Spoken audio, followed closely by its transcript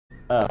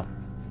Oh.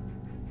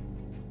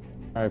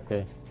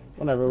 RP.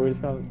 Whatever, we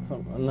just got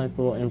a nice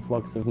little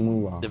influx of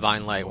moolah.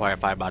 Divine Light,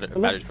 Wi-Fi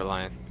batteries for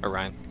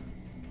Orion.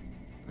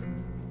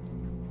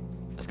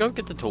 Let's go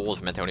get the tools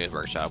from Antonio's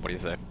workshop. What do you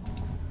say?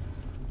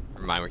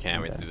 Never mind, we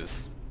can't. We have to do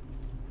this.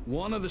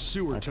 One of the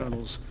sewer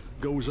tunnels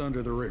goes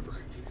under the river.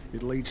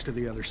 It leads to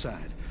the other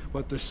side.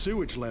 But the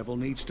sewage level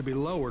needs to be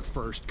lowered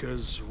first,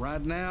 because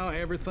right now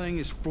everything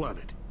is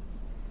flooded.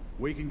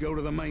 We can go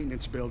to the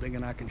maintenance building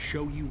and I can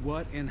show you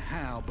what and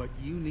how, but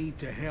you need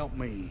to help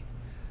me.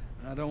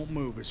 I don't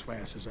move as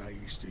fast as I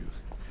used to.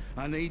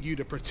 I need you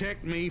to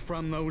protect me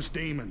from those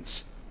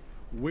demons.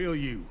 Will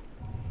you?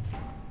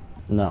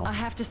 No. I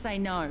have to say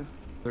no.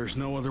 There's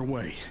no other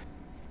way.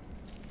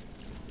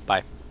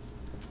 Bye.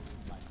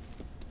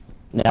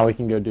 Now we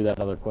can go do that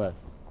other quest.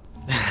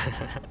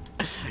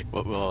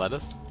 Will it let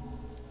us?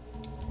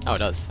 Oh, it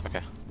does.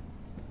 Okay.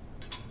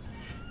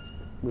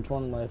 Which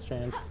one, last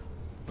chance?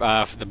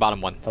 For the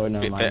bottom one. Oh,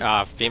 never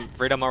mind.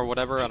 Freedom or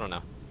whatever. I don't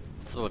know.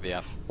 Still with the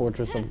F.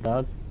 Fortress of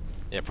God?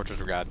 Yeah, Fortress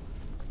of God.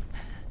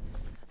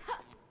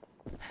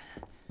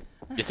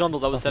 You still on the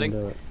lowest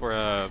setting for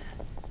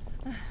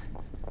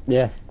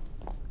Yeah.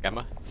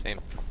 Gamma? Same.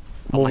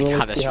 Oh We'll my really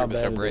god, that see how shroom is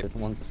so bad it bright. is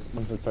once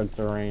it starts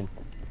to rain.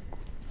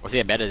 We'll see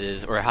how bad it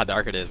is, or how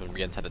dark it is when we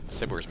get inside the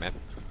sewers, man.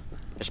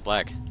 Pitch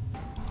black.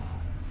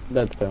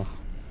 That's too.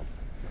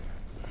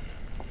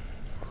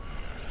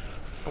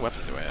 What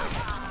weapons do I have?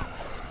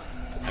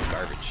 I have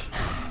garbage.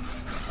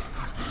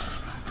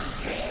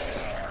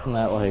 Isn't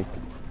that like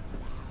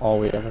all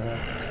we ever have?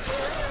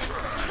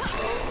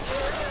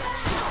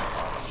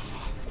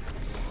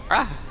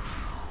 Ah!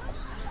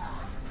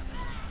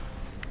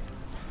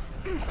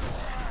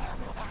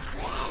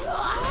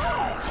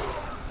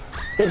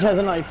 Bitch has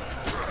a knife.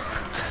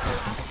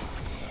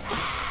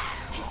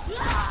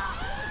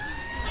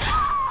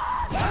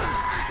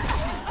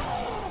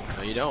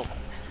 No, you don't.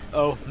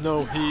 Oh,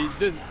 no, he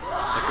didn't.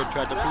 I could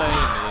try to play me,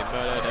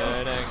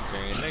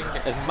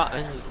 but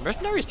is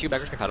Mercenaries 2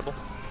 backwards compatible?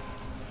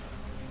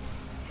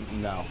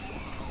 No.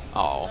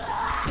 Oh.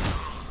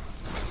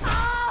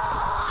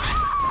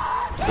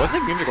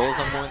 Wasn't it Games of Gold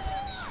at some point?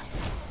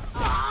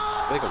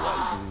 I think it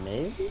was.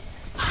 Maybe?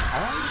 I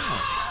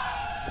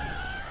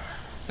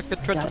I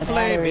could try to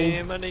play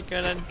me, but he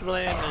couldn't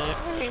play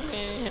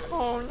me.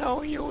 Oh,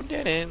 no, you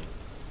didn't.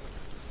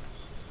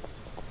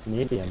 don't know.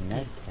 Maybe a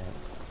med kit.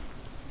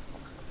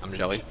 I'm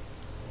jelly.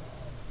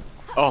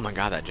 Oh my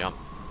god, that jump.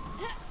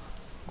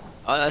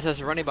 Oh, that's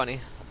just a runny bunny.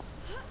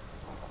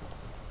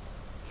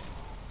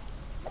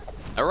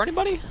 A runny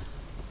bunny?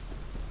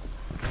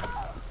 I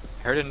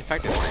heard it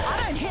infected.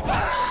 I don't hit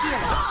that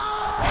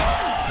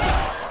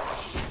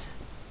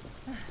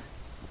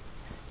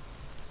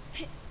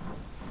shit.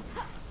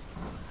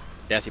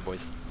 Gassy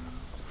boys.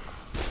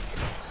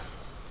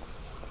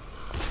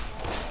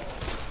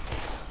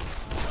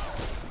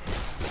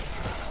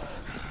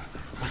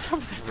 What's up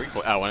with that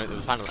recoil? Oh, when it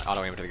was finally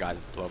auto aim to the guy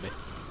below me.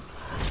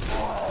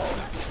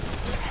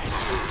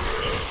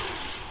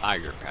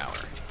 Fire power.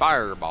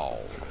 Fireball.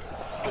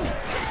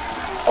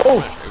 Oh!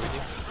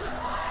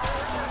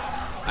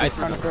 I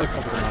threw Trying to throw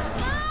something at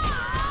me.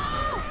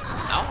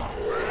 Ow.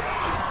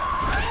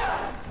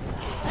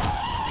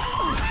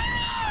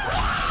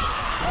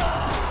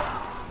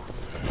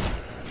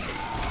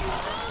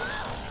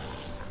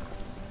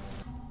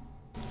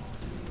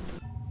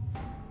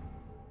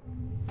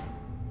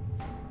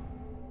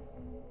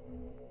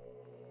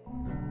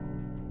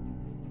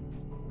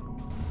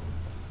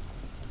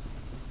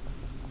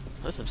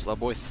 There's some slow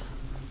boys.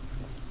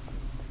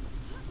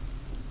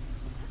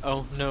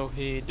 Oh no,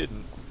 he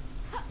didn't.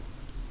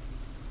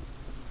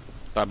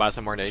 Do I buy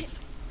some more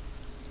nades?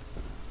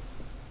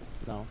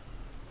 No.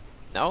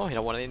 No, you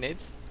don't want any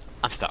nades?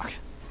 I'm stuck.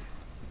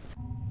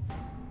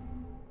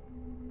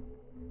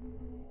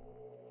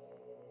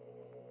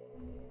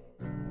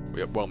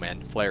 Whoa,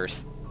 man,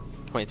 flares.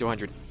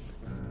 2200.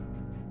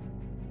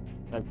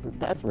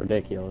 That's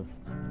ridiculous.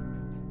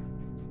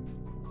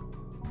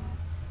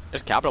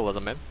 There's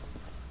capitalism, man.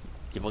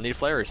 People need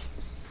flares.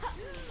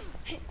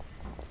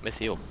 Miss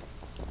heal.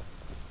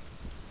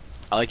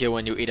 I like it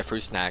when you eat a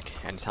fruit snack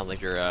and it sounds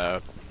like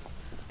you're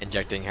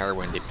injecting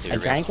heroin deep into I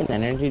your drank veins.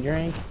 an energy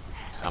drink.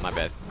 Oh, my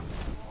bad.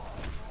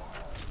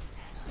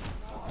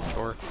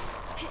 Sure.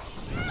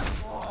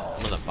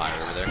 Someone's on fire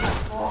over there.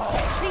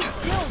 These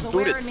dills are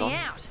Boot it, wearing son. me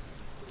out.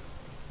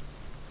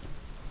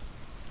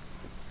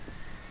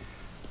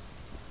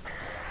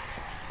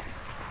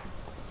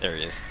 There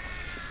he is.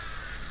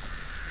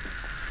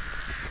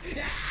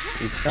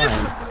 He's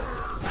trying.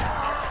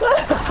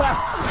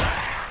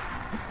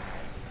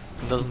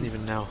 Doesn't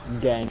even know.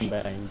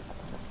 Gangbang.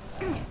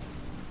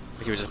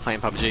 Like he was just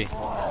playing PUBG.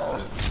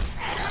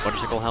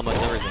 Motorcycle helmet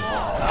and everything.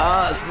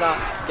 Ah, it's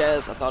not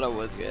gas. I thought it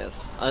was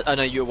gas. I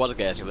know you. It was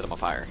gas. You lit him on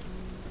fire.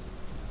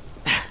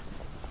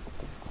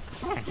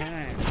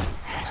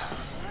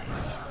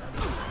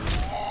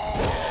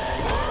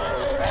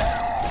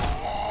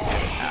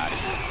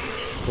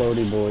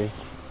 Floaty boy.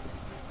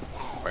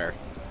 Where?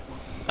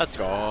 Let's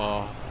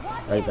go.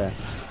 Right there.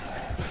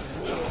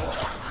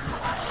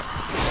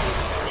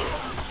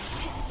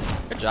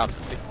 job,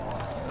 Sophie.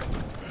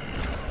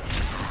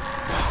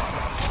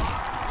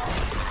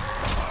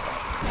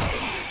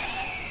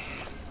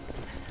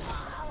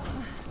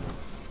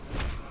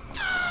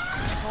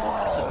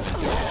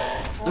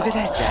 Look at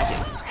that jacket.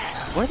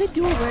 What are they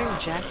doing wearing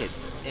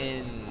jackets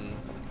in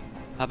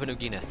Papua New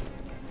Guinea?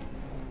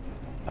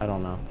 I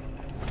don't know.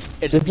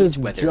 It's This beach is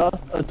weather.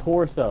 just a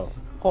torso.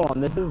 Hold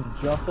on, this is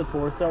just a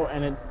torso,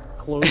 and it's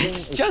clothing.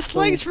 It's is just so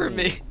legs for clean.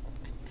 me.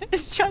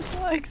 It's just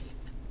legs.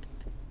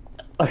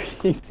 Are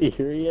you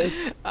serious?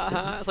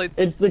 It's like,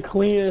 It's the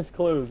cleanest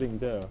clothing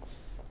too.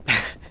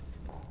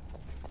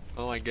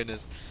 oh my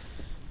goodness.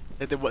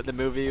 Like the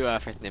movie, I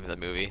forget the name of the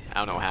movie.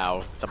 I don't know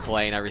how. It's a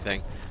play and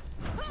everything.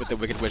 With the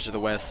Wicked Witch of the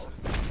West.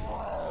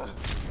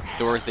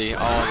 Dorothy,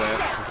 all the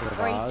Wizard of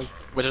Oz.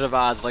 Wizard of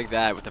Oz like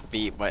that with the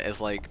feet, but it's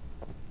like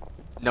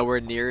nowhere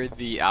near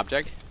the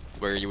object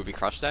where you would be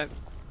crushed at.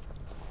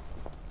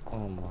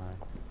 Oh my.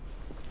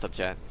 What's up,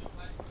 chat?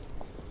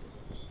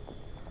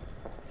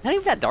 Not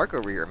even that dark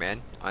over here,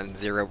 man. On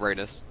 0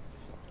 brightness.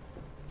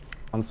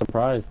 I'm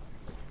surprised.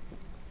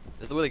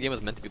 This is the way the game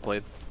was meant to be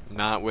played.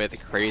 Not with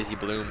crazy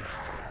bloom.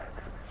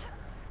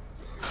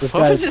 This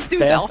What was guy's this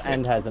dude's fast outfit?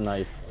 and has a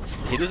knife.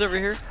 See this over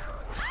here?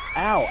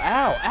 Ow!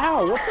 Ow!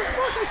 Ow! What the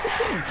fuck is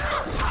this?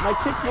 My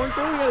kicks weren't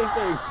doing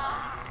anything.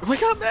 Oh my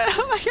god, man!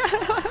 Oh my god!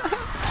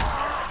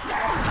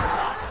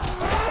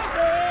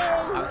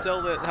 I'm still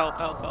lit. Help,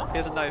 help, help. He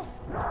has a knife.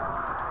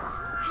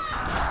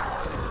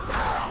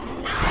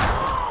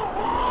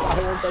 Why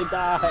won't they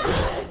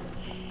die?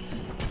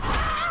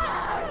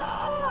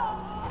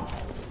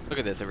 Look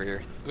at this over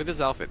here. Look at this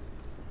outfit.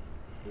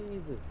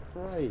 Jesus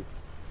Christ.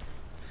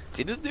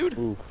 See this dude?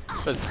 Oof.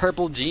 With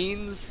purple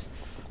jeans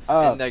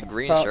Oh, and that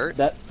green pro- shirt.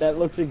 That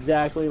looks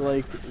exactly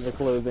like the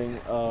clothing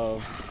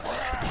of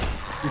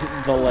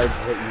the legs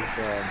that you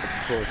saw, the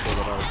torso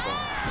that I saw.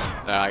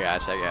 Oh, I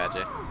gotcha, I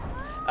gotcha.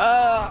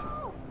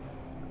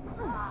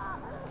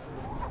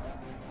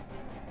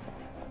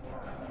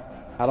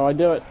 How do I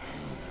do it?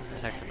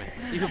 Texting me.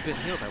 You've been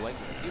healed, my wife.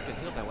 You've been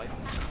healed, my wife.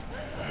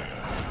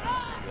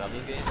 I love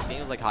this game. The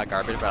game is like hot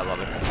garbage, but I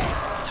love it.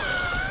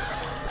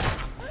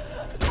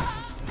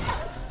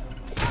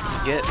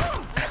 Get.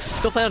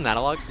 Still playing on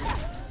analog?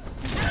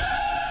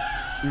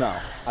 No,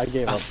 I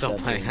gave I'm up. still that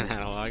playing game. on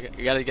analog.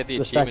 You gotta get the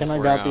The achievement second I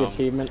for got the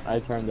achievement, I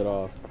turned it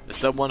off. the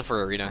sub one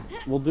for arena.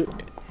 We'll do.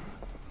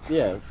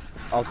 Yeah,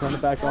 I'll turn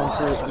it back on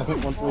for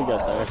once we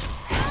get there.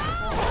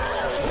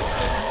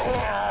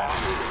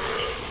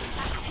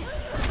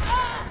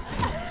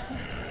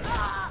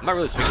 I'm not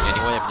really swinging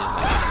anyway. I'm using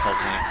my weapon this whole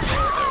time,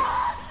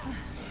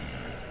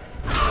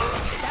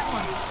 That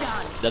one's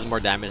done. so it does more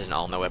damage than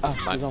all no weapons Oh,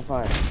 combined. she's on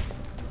fire.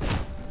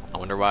 I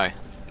wonder why.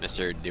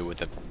 Mr. Dude with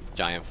the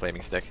giant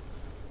flaming stick.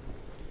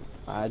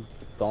 I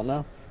don't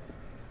know.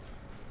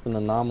 It's an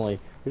anomaly.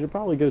 We should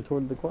probably go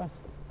toward the quest.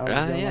 I was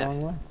going yeah. the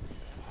wrong way.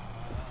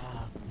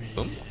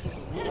 Boom.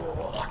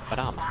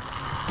 Badam.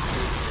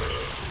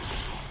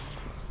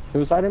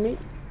 Suicide meat?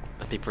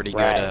 That'd be pretty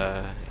Rag.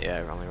 good.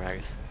 Yeah, only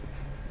rags.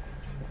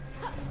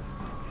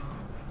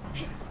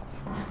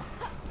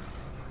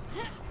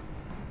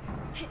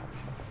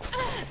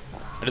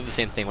 I did the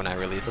same thing when I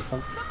This released.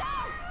 one?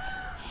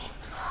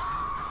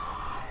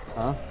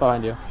 Huh?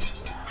 Behind you.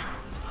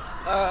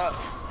 I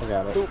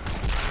got it.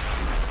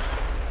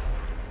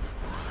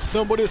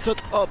 Somebody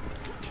set up.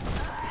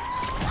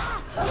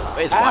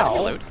 Wait, is water Ow.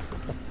 reload?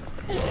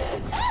 Yeah.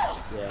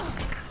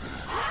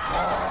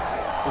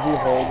 If you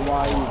hold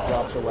Y, you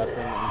drop the weapon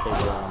and take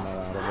the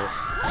ammo out of it.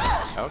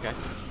 Okay.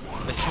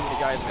 There's so many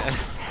guys, man.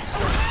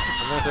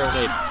 I'm gonna throw a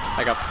nade.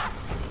 Back up.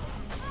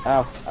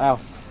 Ow, ow.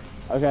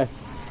 Okay.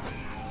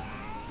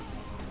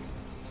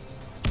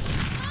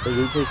 They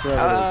do take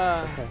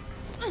forever. Okay.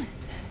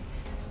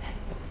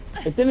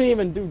 It didn't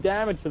even do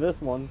damage to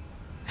this one.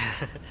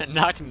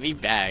 Knocked me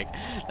back.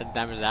 That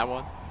damaged that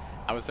one.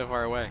 I was so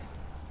far away.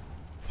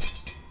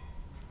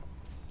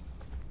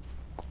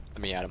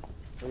 Let me at him.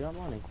 We got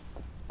money.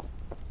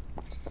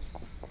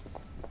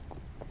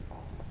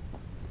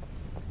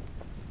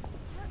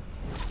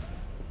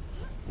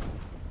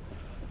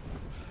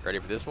 Ready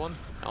for this one?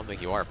 I don't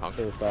think you are, punk.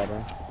 Suicide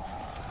ring.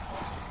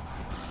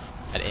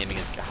 That aiming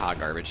is hot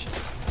garbage.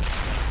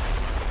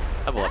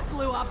 Level up. That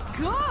blew up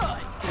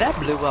good. That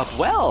blew up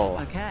well.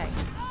 Okay.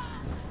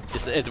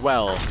 It's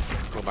well,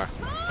 Kumar.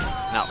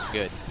 Not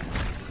good.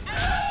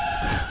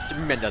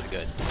 Superman does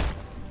good.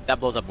 That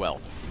blows up well.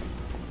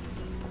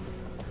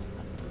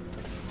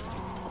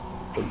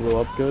 It blew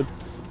up good.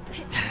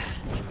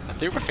 I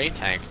threw a faint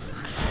tank.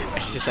 I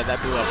just said that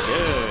blew up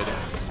good.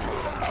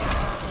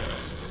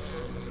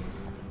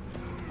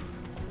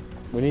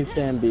 We need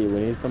Sam B. We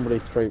need somebody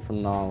straight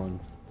from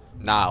Nolans.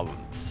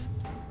 Nolans.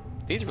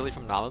 These really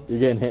from Nolans? You're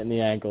getting hit in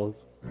the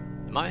ankles.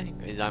 Am I?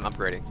 I'm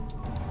upgrading.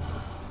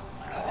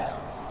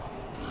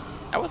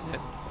 I wasn't hit.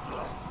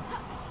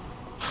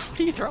 What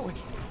are you throwing?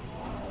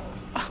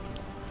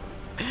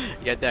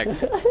 You got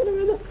decked.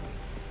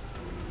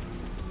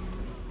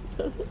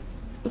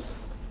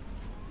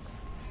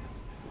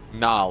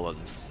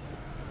 Nolans.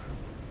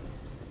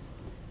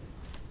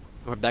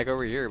 We're back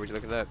over here. Would you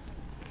look at that?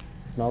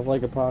 Smells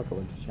like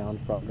apocalypse. Challenge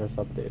progress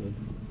updated.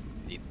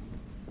 Neat.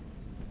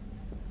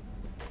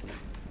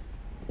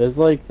 There's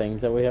like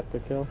things that we have to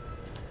kill,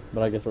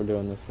 but I guess we're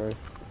doing this first.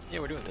 Yeah,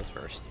 we're doing this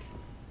first.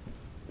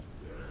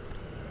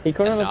 He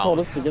couldn't have told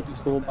us to Anomalies. get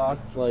the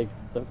toolbox like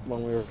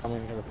when we were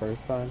coming here the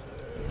first time.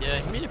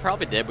 Yeah, I mean, it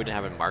probably did. We didn't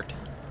have it marked.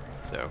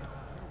 So.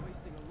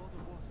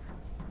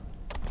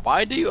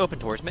 Why do you open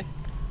towards me?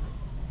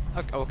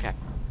 Okay. Okay.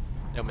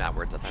 No, not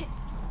words that time.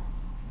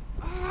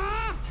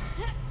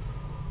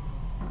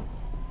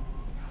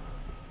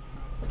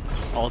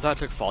 All that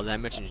took fall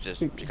damage and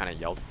you kind of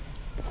yelled.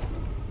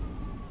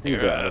 You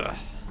got it. Ugh.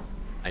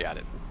 I got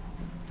it.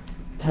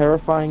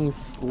 Terrifying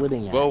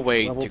splitting axe. We'll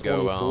wait level to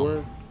go,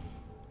 24.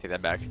 Take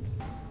that back.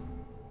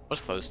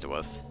 What's close to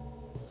us?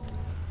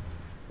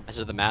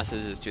 Actually, the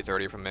masses is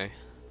 230 from me.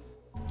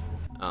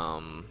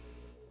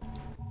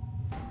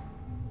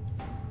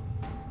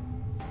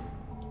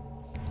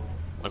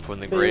 One foot in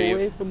the Stay away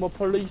grave. from a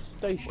police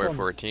station. We're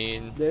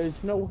 14. There's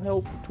no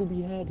help to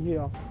be had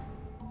here.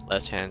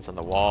 Last chance on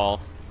the wall.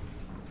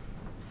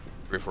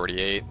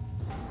 348.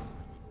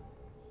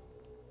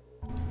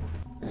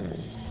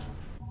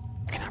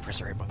 I cannot press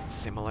the right button to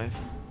save my life.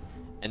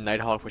 And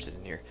Nighthawk, which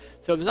isn't here.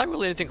 So there's not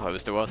really anything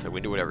close to us, so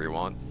we can do whatever you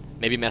want.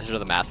 Maybe Message of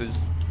the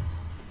Masses.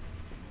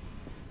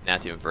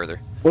 That's even further.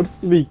 What's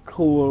the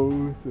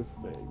closest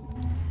thing?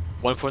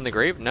 One foot in the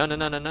grave? No.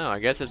 I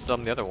guess it's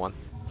the other one.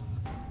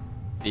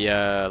 The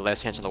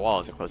last chance on the wall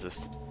is the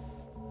closest.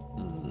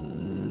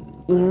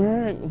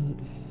 Alright.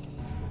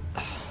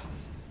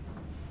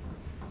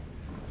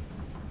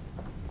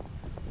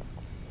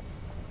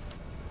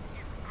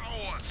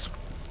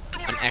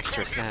 An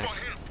extra snack.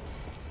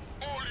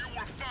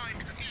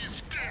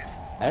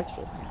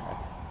 Extra snack.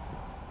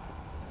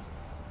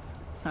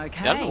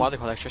 Okay. Yeah, I don't know why they're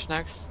called extra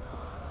snacks.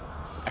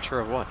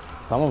 Extra of what?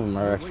 Some of them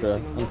are extra,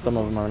 and some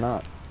of them are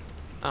not.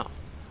 Oh.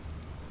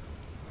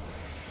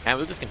 Can I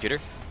loot this computer?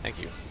 Thank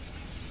you.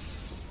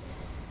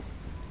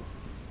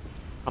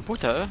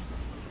 Computer?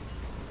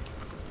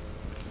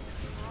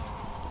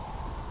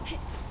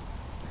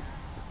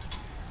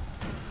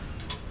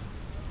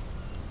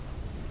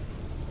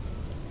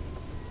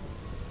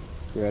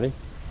 You ready?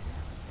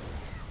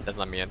 Doesn't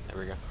let me in. There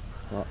we go.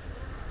 Well,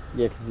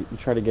 yeah, because you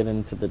try to get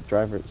into the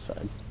driver's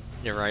side.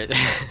 You're right.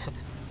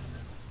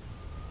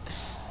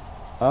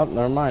 Oh,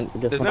 never mind. I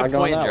guess There's we're no not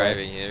going point in that way.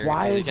 driving here.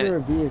 Why You is there a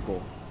can't-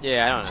 vehicle?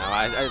 Yeah, I don't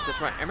know. I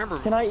just I remember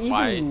Can I even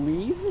why.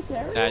 leave this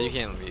area? You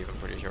can't leave. I'm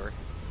pretty sure.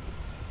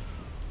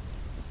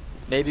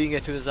 Maybe you can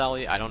get through this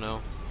alley. I don't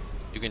know.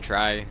 You can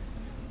try.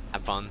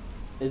 Have fun.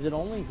 Is it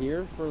only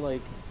here for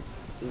like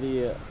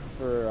the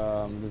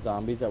the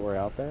zombies that were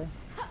out there?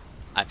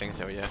 I think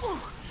so. Yeah.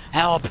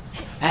 Help!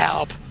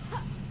 Help!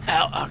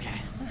 Help!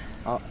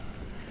 Okay.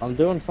 I'm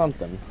doing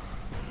something.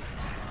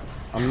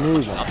 I'm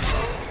moving.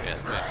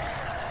 Yes, good.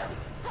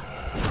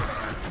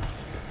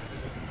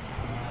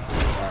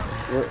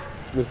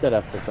 We said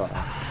after car.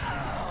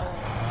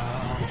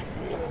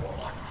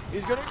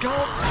 He's gonna come!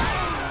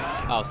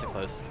 Oh, it's too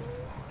close.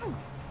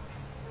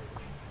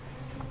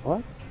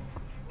 What?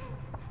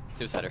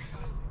 Suicider.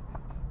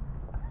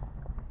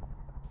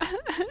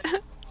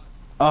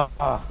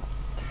 Ah.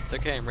 It's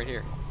okay. I'm right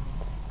here.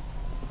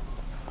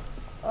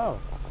 Oh.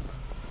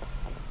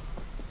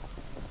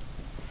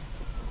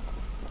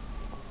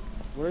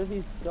 What are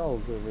these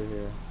skulls over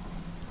here?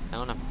 I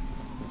don't know.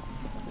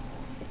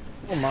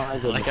 Oh my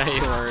goodness. Like how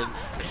you are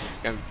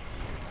I'm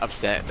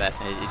upset that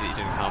he's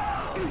gonna come.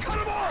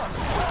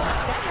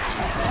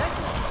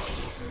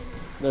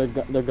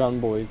 They're gun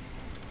boys.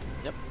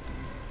 Yep.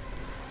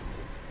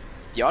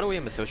 The auto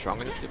aim is so strong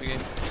in this stupid game.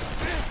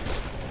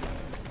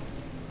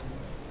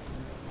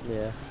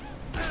 Yeah.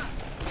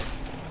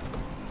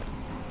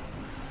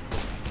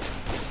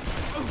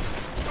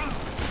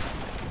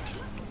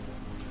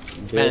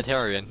 Bitch.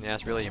 Humanitarian. Yeah,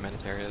 it's really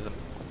humanitarianism.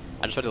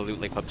 I just tried to loot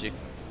like PUBG.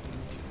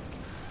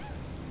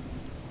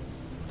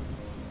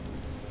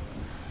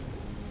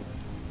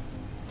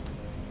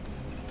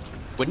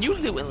 When you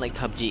loot in like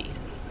PUBG.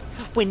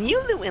 When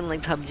you loot in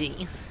like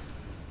PUBG.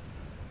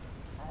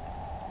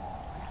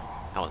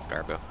 That one's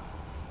Garbo.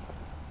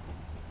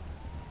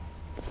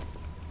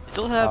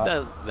 Still have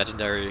the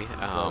legendary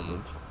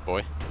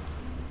boy.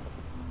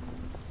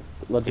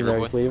 Legendary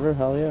boy. cleaver?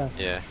 Hell yeah.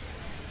 Yeah.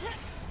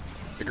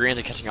 The greens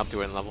are catching up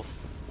to it in levels.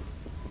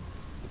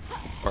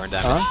 Or in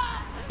damage.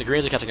 Huh? The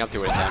greens are catching up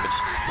to it in damage.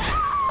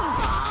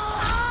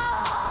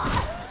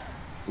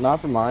 Not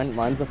for mine.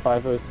 Mine's a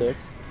 506.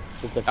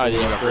 It's a Oh, fully you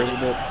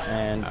upgraded it,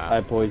 and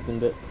I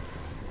poisoned it.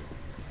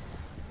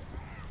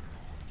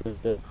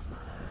 Just it.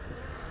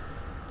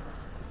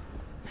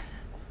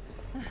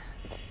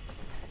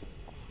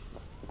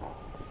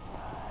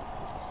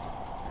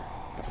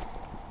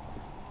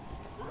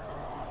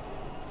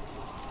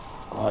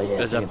 Oh yeah,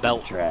 There's take a it to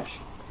belt. the trash.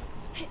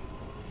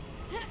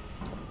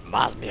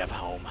 Reminds me of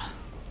home.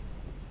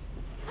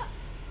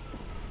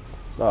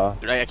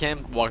 Dude, I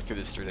can't walk through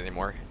the street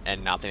anymore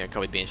and not think of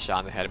Kobe being shot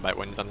in the head by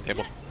when he's on the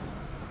table.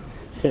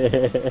 Should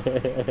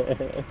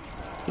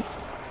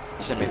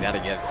have made that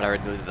again, but I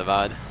already deleted the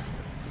VOD.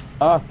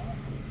 Ah,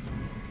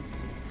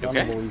 Gun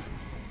Okay. boys.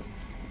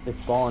 They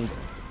spawned.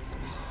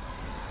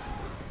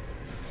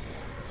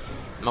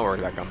 I'm not worried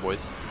about gun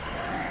boys.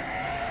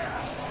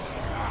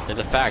 There's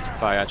a fact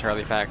by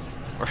Charlie Facts,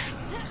 or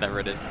whatever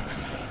it is.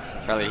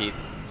 Charlie Heat.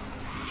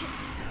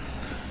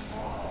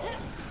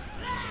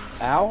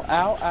 Ow,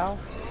 ow, ow.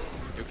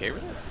 You okay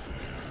with it?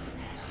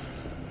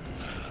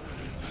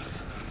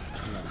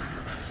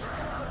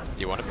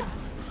 You want to be?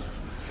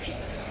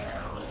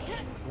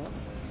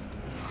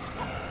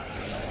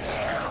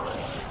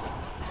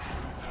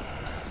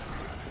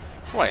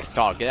 What I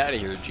thought, get out of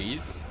here,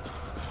 jeez.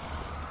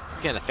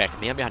 You can't affect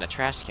me, I'm behind a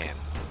trash can.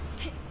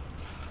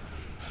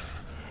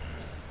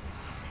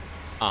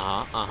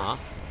 Uh-huh, uh-huh.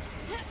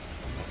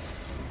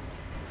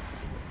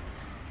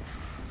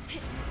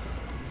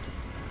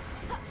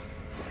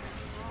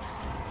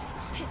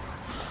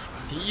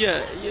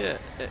 Yeah, yeah,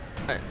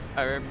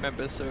 I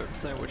remember syrup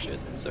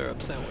sandwiches and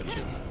syrup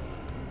sandwiches.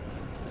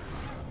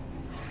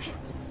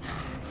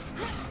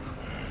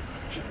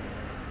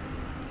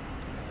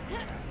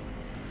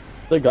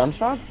 The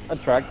gunshots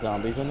attract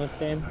zombies in this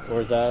game,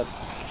 or is that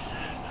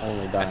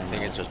only I dying?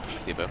 think it's just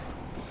placebo.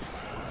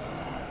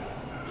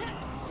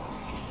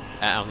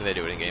 I don't think they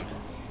do it in game.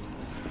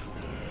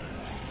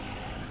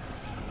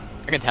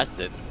 I can test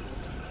it.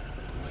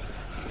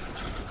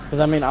 Because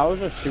I mean, I was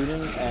just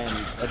shooting and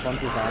a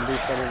bunch of zombies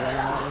started running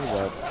at me,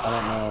 but I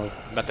don't know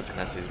I'm about to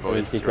finesse these if it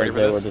was boys. You ready because for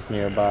they were this? just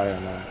nearby or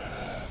not.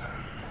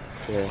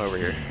 Yeah. Come over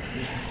here.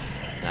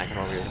 Nah, come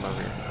over here, come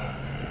over here.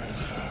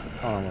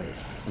 Oh, wait.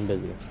 I'm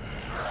busy.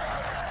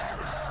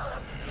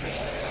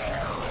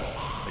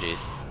 Oh,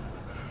 jeez.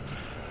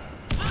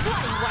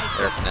 Bloody waste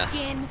They're of finesse.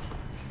 skin.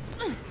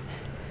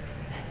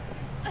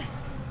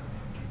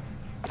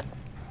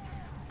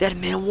 That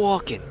man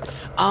walking.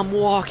 I'm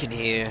walking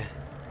here.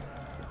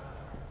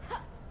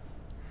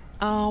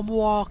 I'm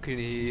walking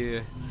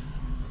here.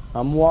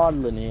 I'm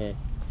waddling here.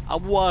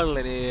 I'm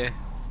waddling here.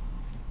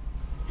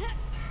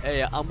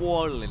 Hey, I'm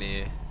waddling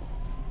here.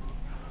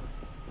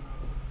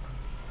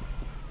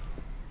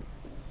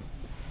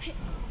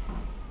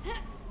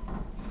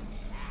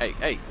 Hey,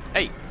 hey,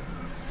 hey!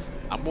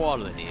 I'm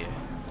waddling here.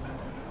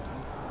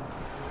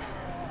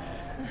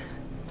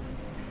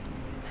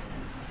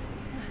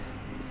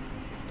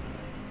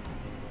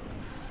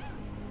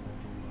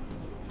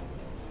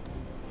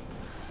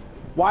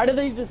 Why do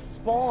they just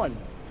spawn?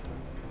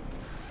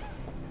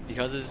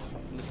 Because it's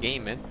this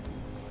game, man.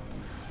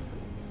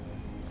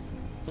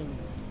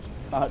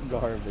 Hot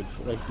garbage,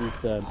 like you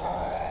said.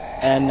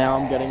 And now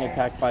I'm getting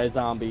attacked by a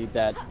zombie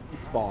that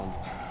spawned.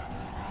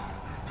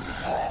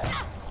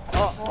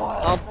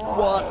 I'm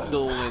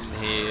waddling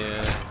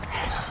here.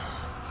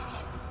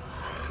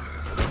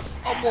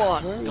 I'm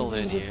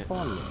waddling here.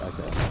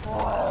 Okay.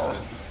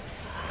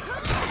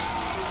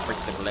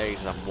 Break the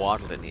legs, I'm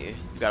waddling here.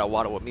 You gotta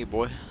waddle with me,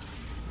 boy.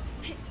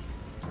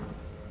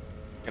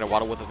 Gotta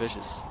waddle with the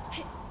vicious.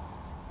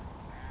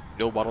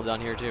 You'll waddle down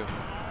here too.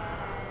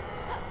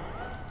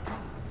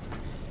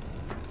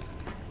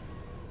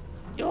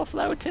 You'll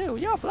flow too.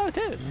 You'll flow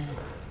too.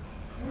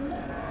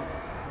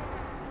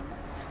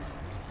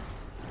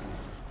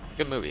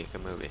 Good movie.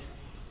 Good movie.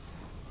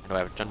 Do I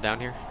have to jump down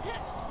here?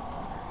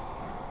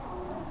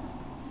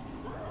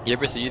 You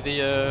ever see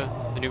the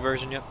new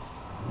version yet?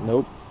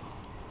 Nope.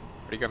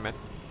 Pretty good, man.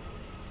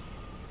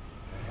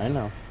 I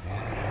know.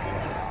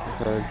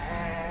 I've heard.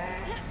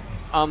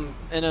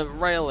 In a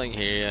railing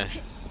here.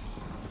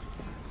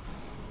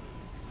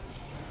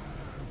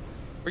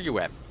 Where you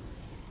at?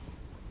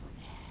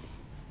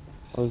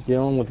 I was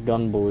dealing with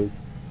gun boys.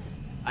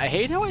 I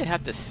hate how I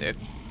have to sit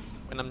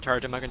when I'm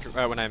charging my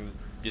when I'm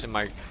using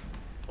my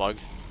plug,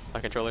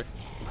 my controller.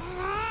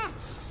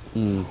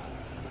 Hmm.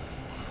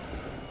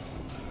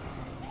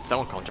 It's so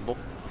uncomfortable.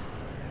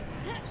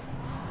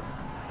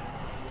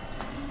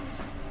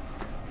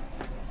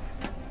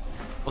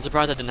 I'm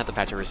surprised I didn't have to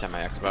patch to reset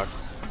my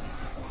Xbox.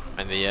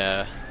 And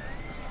the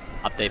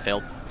update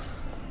failed.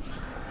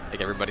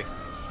 Like everybody.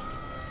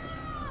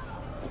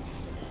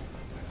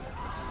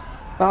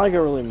 It's not like it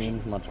really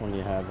means much when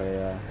you have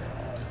a,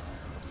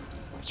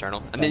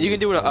 External. And then you can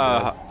do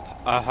a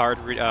hard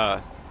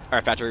or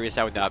a factory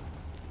reset without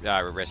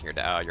erasing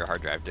your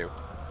hard drive too.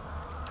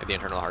 Like the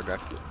internal hard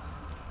drive.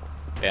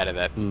 They added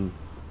that. hmm.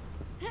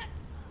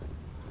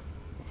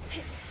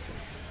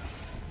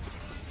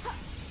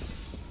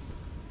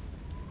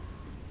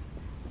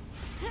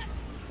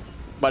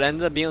 But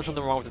ended up being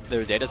something wrong with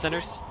their data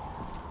centers.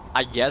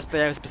 I guess they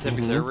have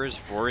specific servers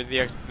for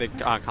the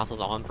consoles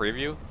on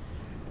preview,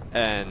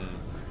 and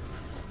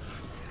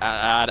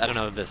I don't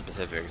know the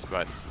specifics,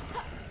 but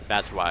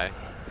that's why.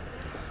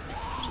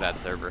 To that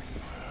server.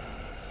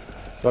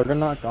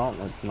 Juggernaut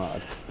Gauntlet's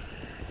mod.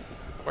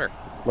 Where?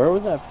 Where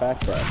was that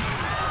fact at?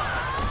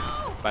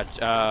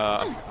 But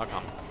I'll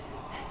come.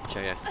 Show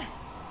you.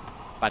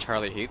 By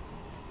Charlie Heat.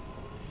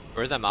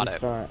 Where's that mod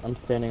at? I'm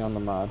standing on the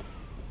mod.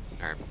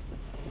 Alright.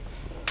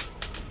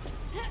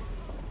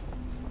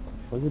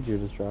 What did you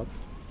just drop?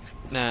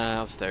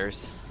 Nah,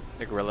 upstairs.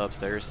 The gorilla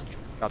upstairs.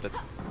 Dropped it.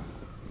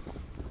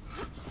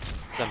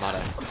 Where's that mod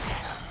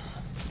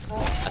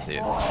at? I see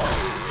it.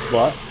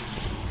 What?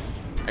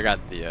 I got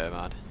the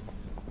mod.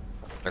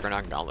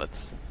 Juggernaut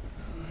Gauntlets.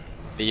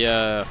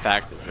 The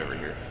fact is over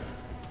here.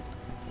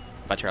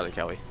 By Charlie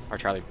Kelly. Or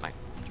Charlie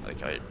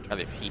Kelly.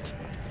 Charlie Heat.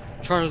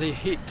 Charlie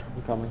Heat.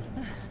 I'm coming.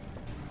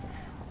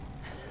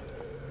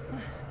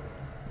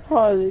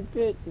 Oh, they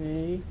bit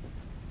me.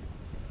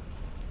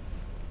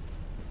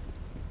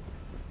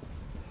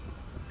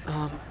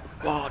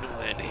 Bottle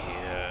in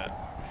here.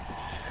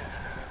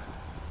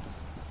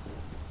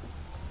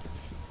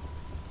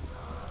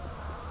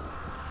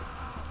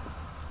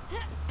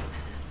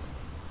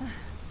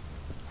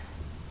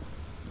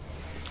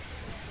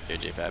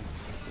 JJ Fab.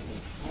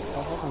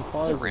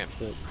 It's a ramp.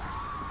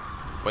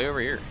 Way over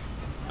here.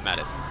 I'm at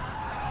it.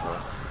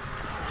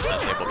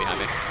 That table behind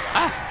me.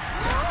 Ah!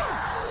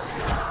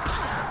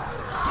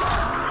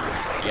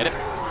 Get it?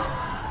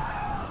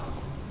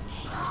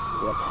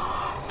 Yep.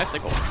 Nice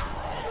sickle.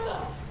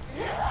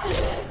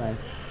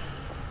 Thanks.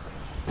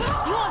 You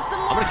want some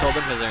I'm more? gonna kill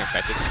them because they're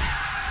infected.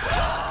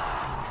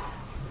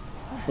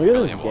 Look at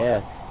Really this want.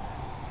 gas.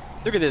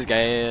 Look at this,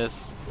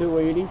 guys.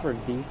 280 for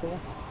diesel?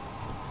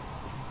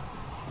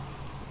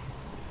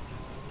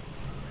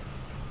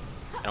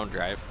 I don't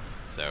drive,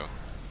 so.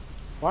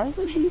 Why is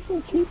the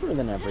diesel cheaper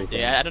than everything?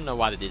 Yeah, I don't know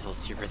why the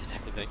diesel's cheaper than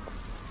everything.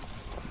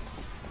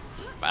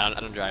 But I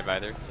don't drive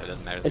either, so it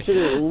doesn't matter. It should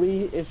at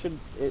least it should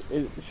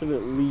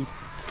at least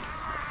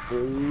be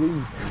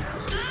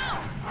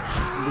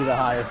the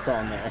highest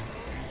on there.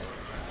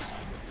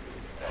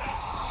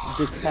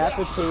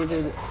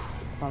 Decapitated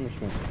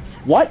punishment.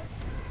 What?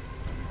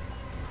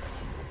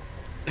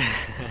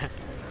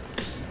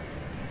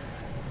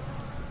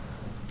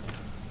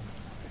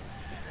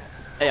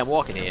 Hey, I'm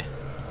walking here.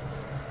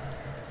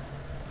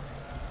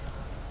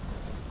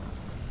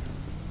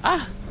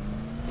 Ah!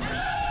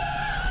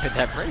 Hit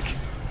that break.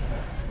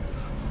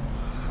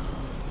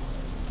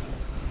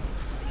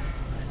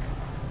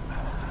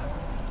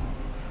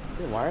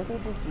 Dude, why are there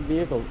just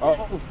vehicles?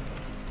 Oh,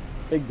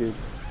 big dude.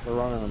 We're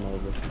running them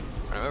over.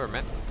 Run over,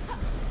 man.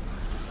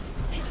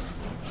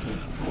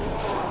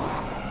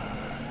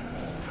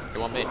 You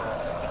want me?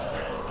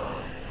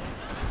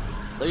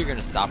 So you're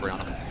gonna stop around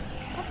him.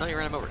 No, you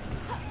ran him over.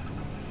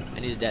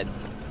 And he's dead.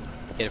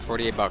 He had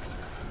 48 bucks.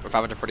 Or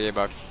 548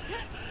 bucks.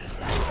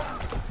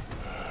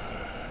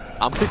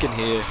 I'm clicking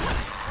here.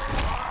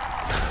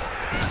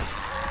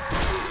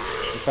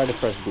 I tried to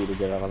press B to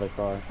get out of the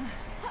car.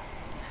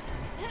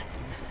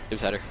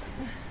 Two-sider.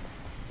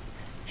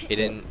 He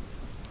didn't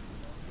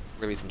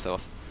release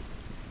himself.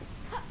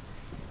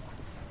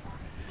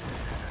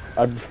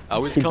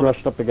 He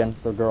brushed up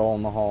against the girl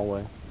in the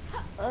hallway.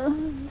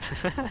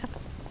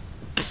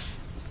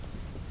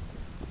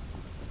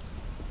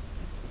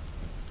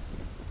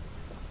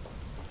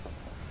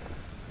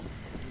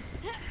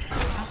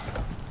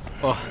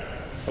 Oh.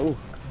 Oh.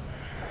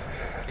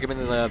 Take him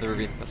into the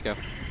ravine. Let's go.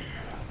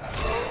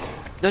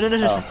 No, no, no,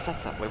 no, Oh.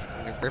 stop. Wait,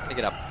 we're gonna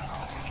get up.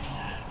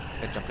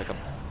 Gonna jump pick him.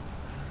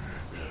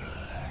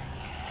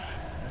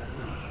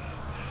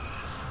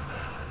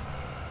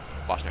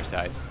 Watching our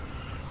sides.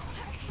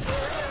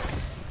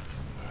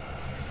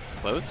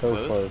 Close, So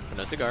close. close.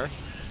 No cigar.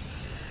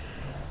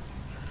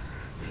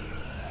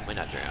 Might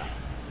not drown.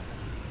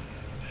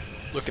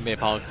 Look at me,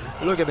 Punk.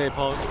 Look at me,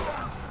 Punk.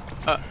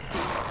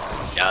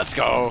 Yeah, let's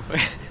go.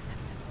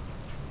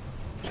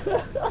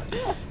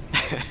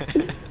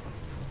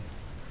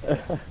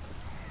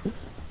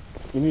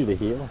 You need to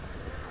heal.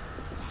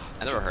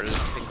 I never heard of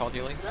this thing called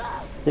healing.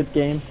 Hit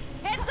game.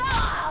 Heads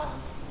up!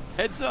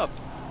 Heads up.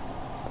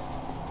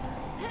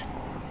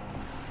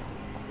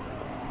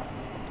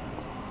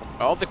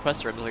 All of the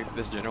quests are in like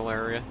this general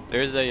area.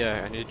 There's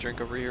a I need a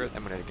drink over here.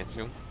 I'm gonna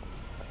consume.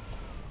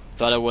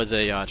 Thought it was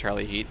a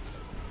Charlie Heat.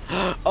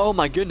 Oh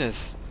my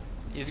goodness!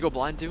 You used to go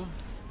blind too?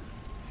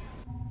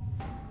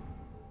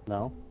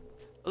 No.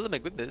 Oh my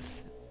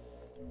goodness!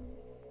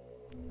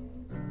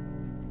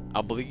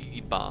 A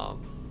bleed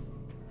bomb.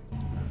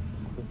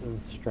 This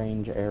is a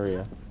strange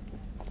area.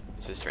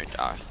 This is strange.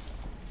 Ah.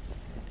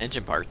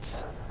 Engine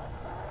parts.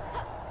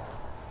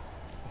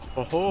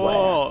 Oh ho!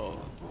 Wow.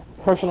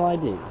 Personal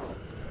ID.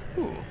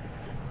 Ooh.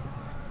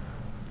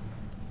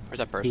 Where's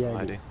that personal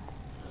PID. ID?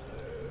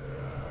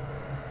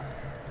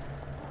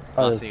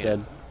 Oh, Not it's seeing dead.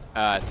 it.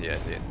 I see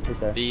it. Right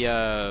there.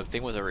 The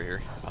thing was over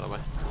here, by the way.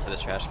 For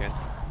this trash can.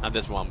 Not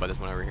this one, but this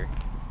one over here.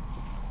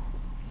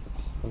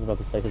 I was about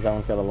to say, because that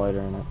one's got a lighter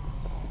in it.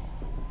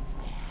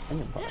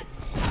 Engine parts.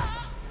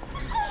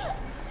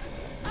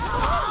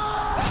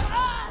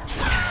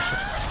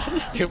 What a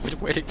stupid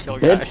way to kill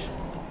Bitch. guys.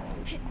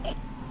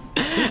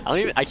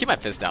 I keep my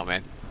fist down,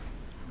 man.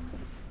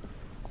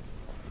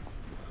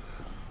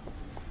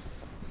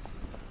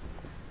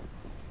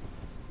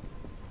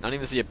 I don't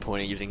even see a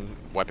point at using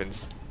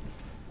weapons.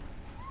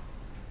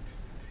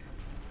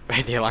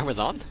 Wait, the alarm was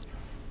on?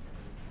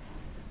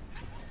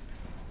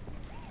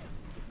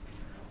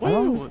 I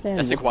don't Woo! understand.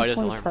 That's the What's quietest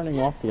point alarm. of turning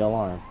off the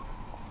alarm.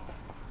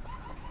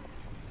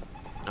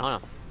 I don't know.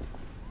 It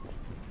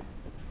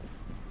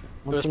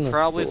What's was in the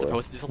probably store?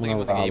 supposed to do something No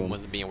when the game problem.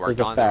 was being There's worked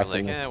a on. They were fact in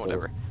like, the eh, store.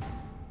 whatever.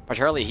 But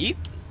Charlie Heat?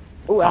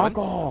 Ooh, Common?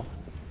 alcohol.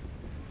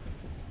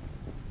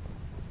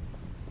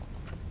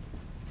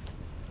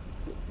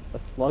 A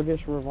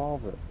sluggish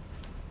revolver.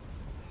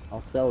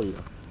 I'll sell you.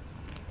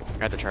 I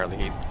got the Charlie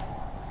Heat.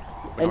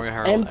 An Memorial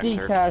Herald empty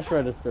excerpt. cash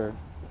register.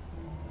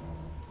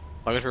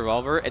 Sluggish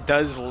revolver. It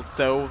does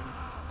so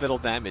little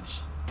damage.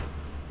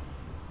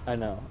 I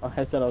know.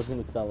 I said I was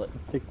gonna sell it.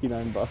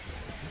 69 bucks.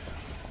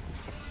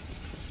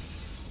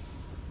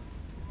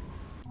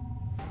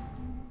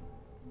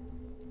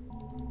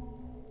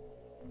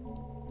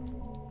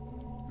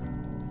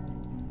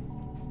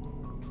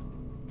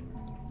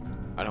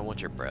 I don't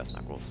want your brass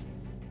knuckles.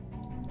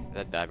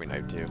 That diving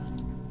knife too.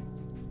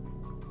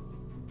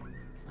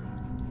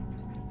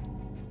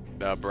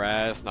 The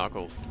brass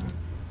knuckles.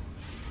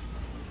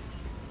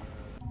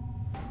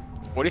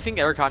 What do you think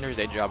Eric Connor's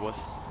day job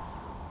was?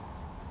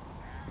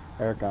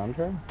 Eric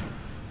Andre?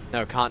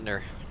 No,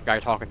 Contner. Guy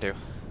you're talking to.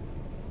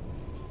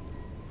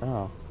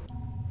 Oh.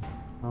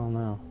 I don't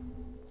know.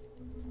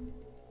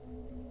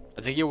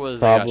 I think he was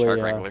Probably, a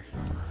shark wrangler.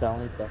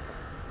 Selling stuff.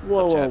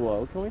 Whoa, whoa, Chat.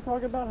 whoa. Can we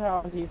talk about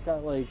how he's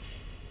got, like,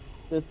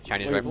 this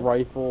Chinese like,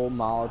 rifle?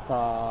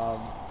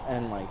 Molotovs,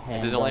 and, like,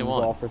 There's only handguns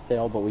one. all for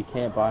sale, but we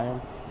can't buy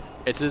them?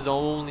 It's his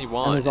only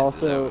one. And It's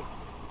his own.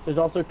 there's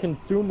also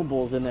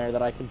consumables in there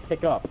that I can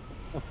pick up.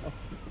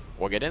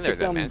 Well, get in there Kick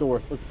then, down the man.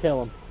 door. Let's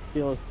kill him.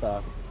 Steal his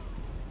stuff.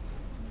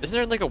 Isn't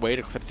there like a way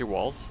to clip through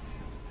walls?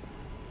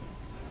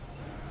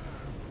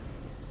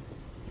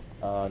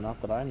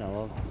 Not that I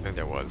know of. I think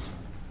there was.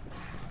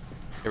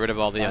 Get rid of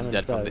all the Simon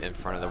undead from says. the in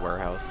front of the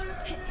warehouse.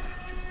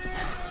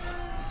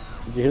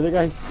 Did you hear the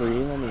guy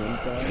scream on the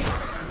inside?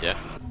 Yeah.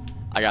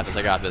 I got this,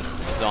 I got this.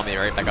 This is on me,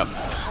 right? Back up.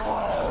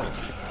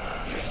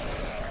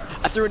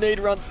 I threw a nade,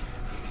 run!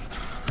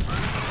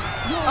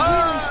 You're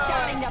really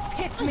starting to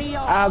piss me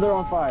off. Ah, they're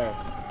on fire.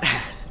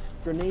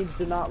 Grenades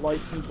do not light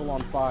people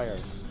on fire.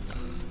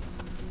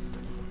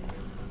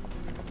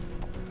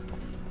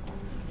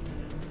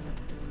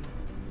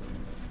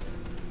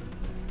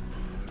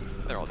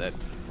 They're all dead.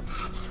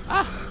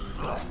 Ah!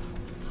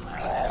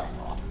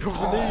 Go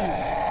for the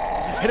knees!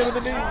 Hit him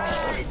with the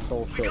knees!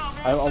 Stole shit.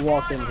 I'll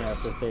walk in here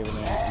after saving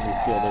them and we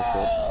steal their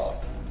shit.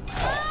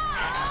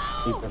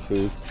 Eat their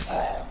food.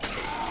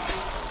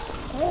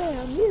 Hey,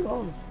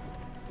 amigos!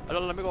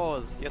 Hello,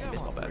 amigos! Yes,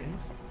 it's not bad. You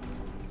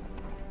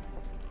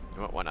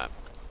know what? Why not?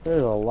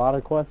 There's a lot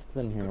of quests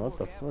in here. What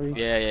the freak?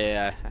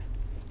 Yeah.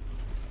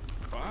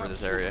 For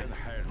this area.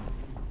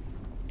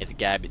 It's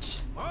garbage.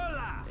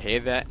 Hear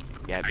that? I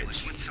was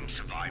Garbage. with some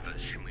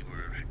survivors and we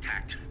were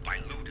attacked by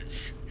looters.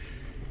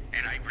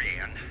 And I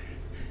ran.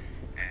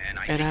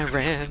 And I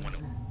ran.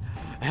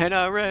 And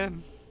I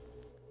ran.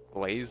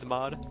 Blaze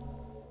mod.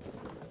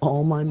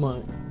 All my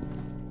money.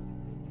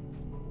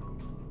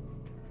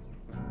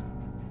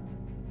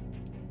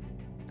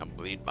 I'm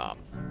bleed bomb.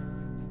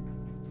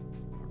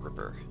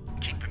 Ripper.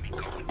 Keeping me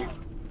going.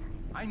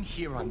 I'm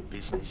here on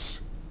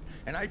business.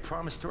 And I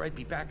promised her I'd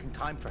be back in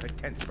time for her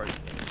 10th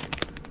birthday.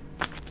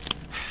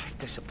 I've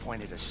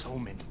disappointed her so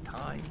many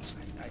times.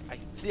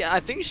 See, I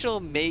think she'll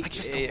make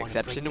just don't an wanna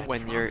exception break that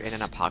when you're in promise.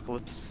 an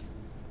apocalypse.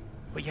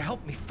 Will you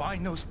help me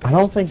find those I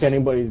don't think bastards?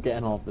 anybody's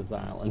getting off this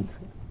island.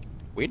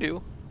 We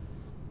do.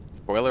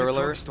 Spoiler The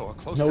alert. drugstore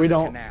close No, to we the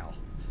don't. canal.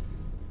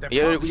 They're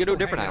Yeah, probably we can do a still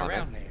different hanging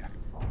island, around there.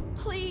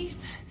 Please.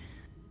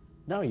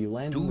 No, you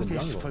land in Do the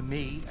this jungle. for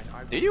me, and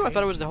I will Did you? I thought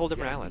it pay was a whole you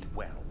different very island.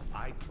 Well,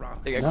 I promise.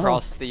 They No,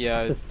 across the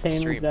it's the same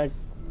stream. exact.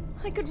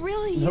 I could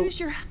really Nope. use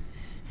your.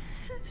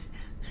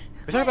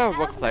 We talking about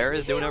what My Claire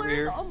is doing over healer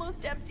is here.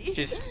 almost empty.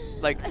 She's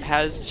like she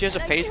has a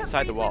And I face can't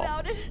inside the breathe wall.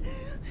 without it.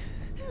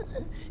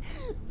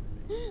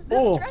 The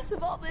Oh. stress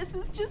of all this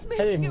is just didn't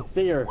making even it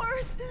see her.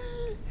 worse.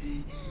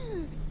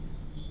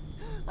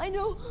 I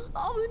know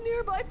all the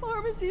nearby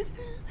pharmacies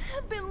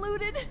have been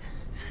looted,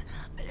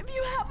 but if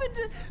you happen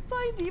to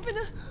find even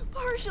a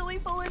partially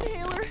full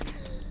inhaler,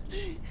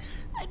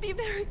 I'd be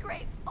very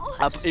grateful.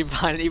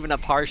 Even a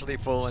partially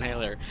full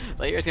inhaler.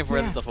 Like you're asking for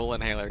it as a full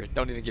inhaler.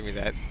 Don't even give me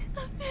that.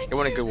 Thank You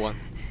want a you. good one.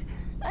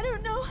 I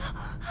don't know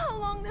how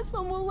long this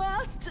one will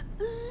last.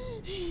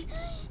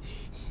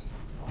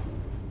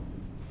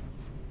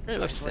 Really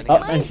looks thin Oh,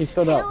 again. and she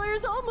stood up. My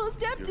inhaler's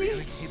almost empty.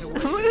 Really see the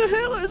worst? The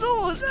inhaler's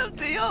almost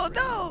empty. Oh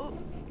no!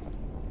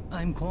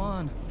 I'm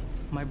Kwan.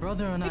 My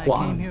brother and I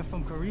Kwan. came here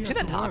from Korea See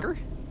that to honker? work,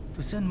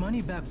 to send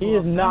money back for He our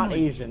is not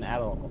family. Asian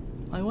at all.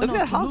 I Look went at out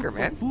that to honker, look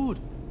man. for food,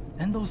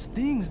 and those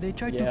things they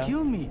tried Yeah. to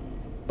kill me.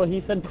 But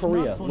he said If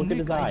Korea. not for Look at Nick,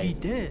 his I'd be eyes.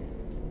 dead.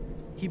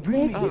 He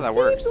bring me Oh, here, that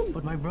works.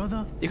 but my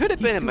brother. He could have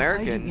he's been still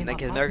hiding American. in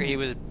Like an American, he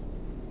apartment. was.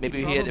 Maybe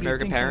he had probably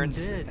American thinks I'm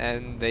parents, dead.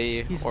 and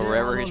they He's or there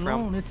wherever all he's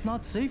alone. from, It's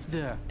not safe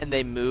there. and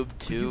they moved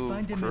Could you to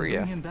find him and Korea.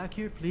 bring him back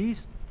here,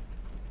 please?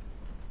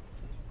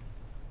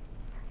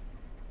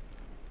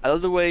 I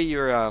love the way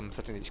you're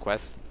setting these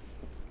quests.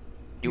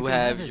 You can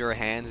have have it. your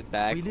hands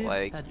back We live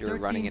like at you're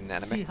running an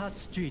 13 anime. Sihat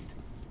Street.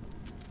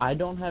 I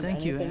don't have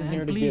Thank you, anything and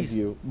here to give please,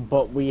 you,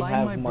 but we find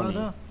have my money.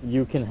 brother.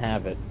 You can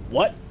have it.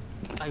 What?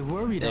 I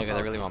worried Yeah, because I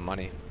about really want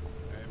money.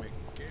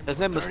 His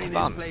name was Turning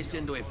Stefan. this place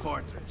into a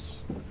fortress.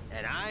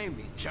 And I'm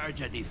in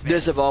charge of defense.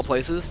 This of all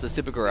places, the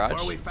stupid garage.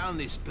 Before we found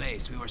this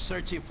place, we were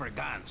searching for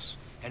guns.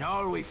 And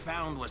all we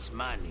found was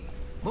money.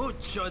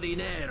 Mucho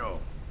dinero.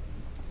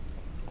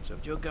 So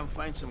if you can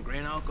find some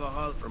grain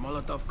alcohol for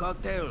Molotov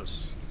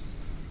cocktails,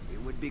 we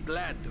would be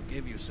glad to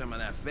give you some of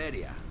that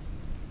feria.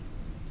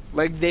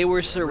 Like, they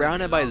were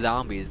surrounded by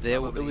zombies.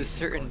 It was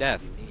certain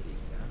death.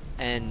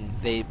 And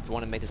they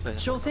want to make this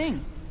place. Sure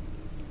thing.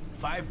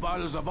 5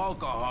 bottles of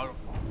alcohol.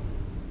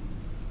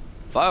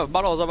 5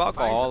 bottles of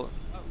alcohol.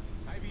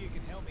 Maybe you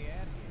can help me out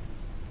here.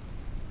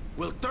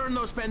 We'll turn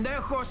those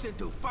pendejos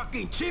into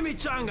fucking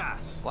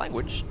chimichangas.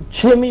 Language.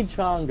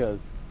 Chimichangas.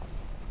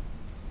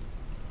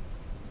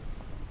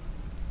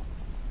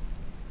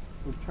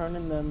 We're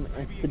turning them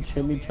into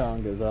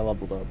chimichangas. I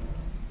leveled up.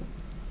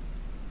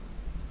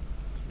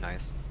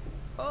 Nice.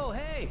 Oh,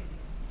 hey!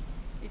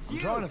 It's I'm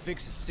you! trying to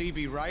fix a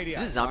CB radio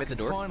Is this so zombie I at the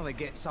can door? finally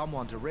get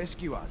someone to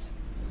rescue us.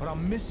 But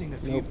I'm missing a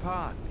few Nope.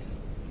 parts.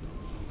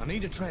 I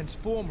need a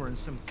transformer and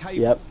some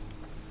cable. Yep.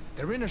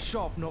 They're in a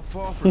shop not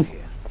far from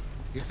here.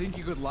 You think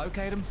you could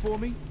locate them for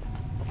me?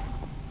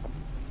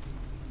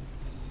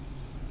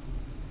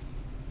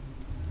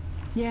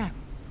 Yeah.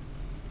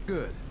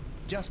 Good.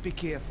 Just be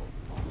careful.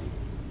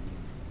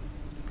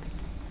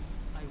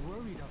 I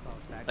worried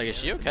about that. Like, is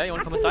she okay? You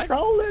want to come inside?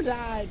 Controller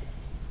died.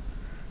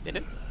 Did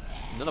it?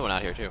 Another one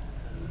out here, too.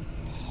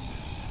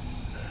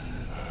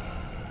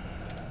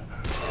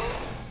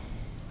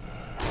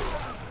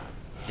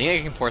 Think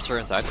I can force her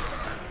inside?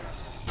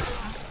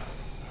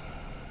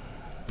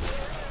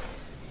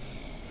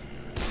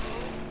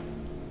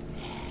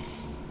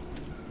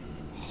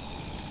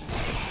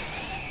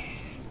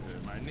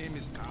 My name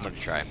is Tom. I'm gonna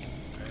try. I'm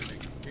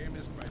a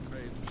chemist by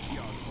trade.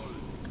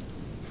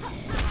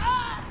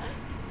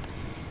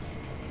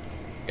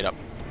 Get up.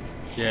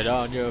 Get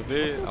on your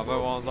feet.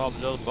 Everyone's up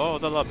just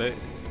both a little bit.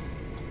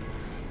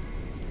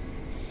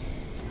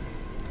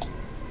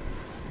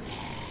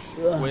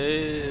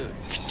 Well,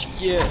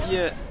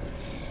 yeah.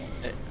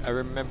 I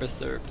remember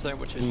syrup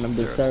sandwiches.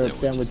 Remember syrup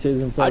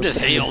sandwiches and I syrup just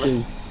healed.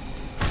 sandwiches.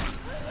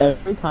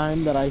 Every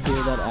time that I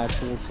hear that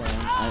actual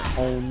song, I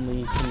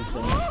only can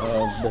think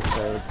of the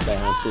syrup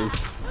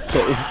sandwiches.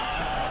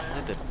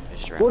 I did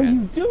distract What are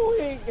man. you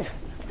doing?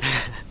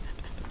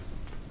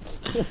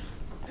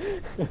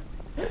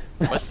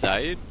 West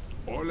side?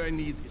 All I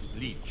need is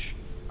bleach.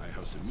 I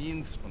have the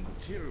means and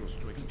materials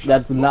to extract.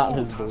 That's not all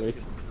his Russian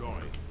voice.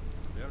 glory.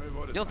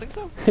 You don't think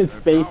so? His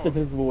face and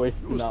his voice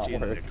do not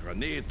work.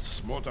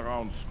 Grenades, mortar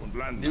rounds, and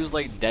landmines. He was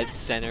like dead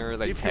center,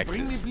 like If Texas.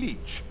 you bring me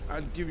bleach,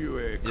 I'll give you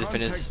a Just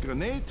finish contact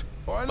grenade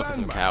or a looking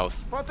some landmine.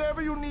 cows.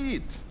 Whatever you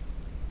need.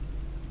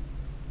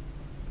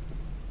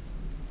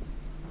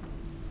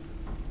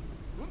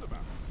 Wunderbar.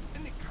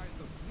 Any kind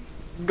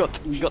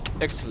of bleach. Got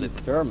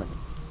excellent. German.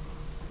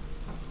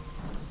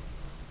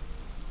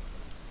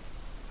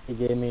 He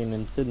gave me an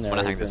incendiary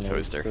Wanna hang this grenade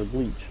toaster. for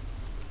bleach.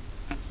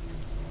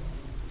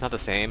 Not the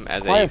same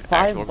as Why a have 5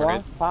 actual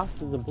grenade.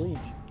 boxes of bleach?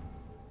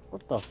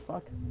 What the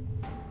fuck?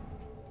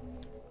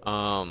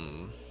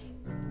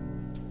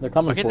 They're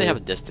coming Why can't for they you. have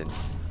a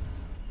distance?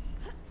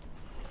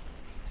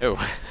 Oh.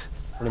 What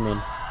do you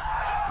mean?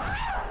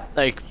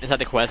 Like, inside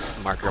the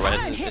quest marker, why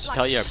doesn't it just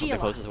tell you the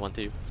closest one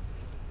to you?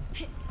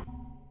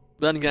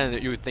 But then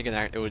again, you would think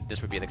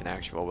this would be like an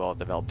actual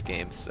well-developed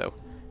game, so...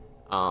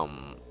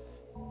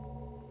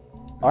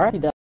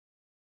 Alright,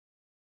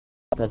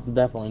 that's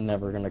definitely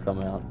never gonna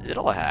come out.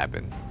 It'll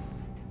happen.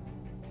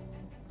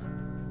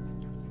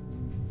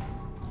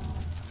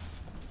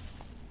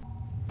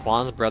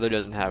 Juan's brother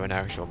doesn't have an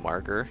actual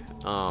marker.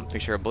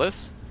 Picture of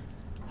Bliss?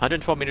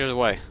 112 meters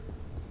away.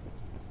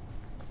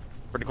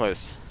 Pretty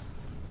close.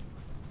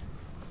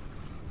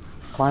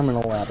 Climbing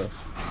a ladder.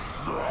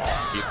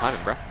 You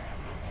climbing, bruh?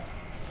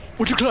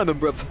 What you climbing,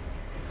 bruv?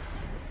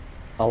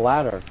 A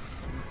ladder.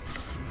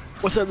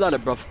 What's that ladder,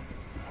 bruv?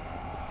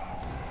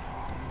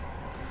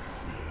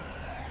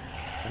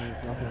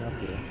 There's nothing up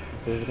here.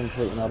 This is a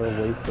complete and utter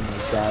waste of my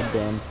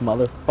goddamn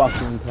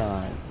motherfucking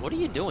time. What are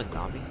you doing,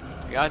 zombie?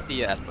 I got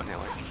the Aspen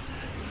handler.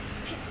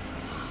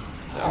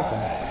 So,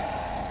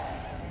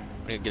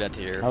 I'm gonna get that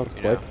to your, That was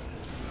you quick. know.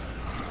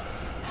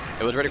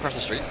 It was right across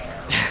the street.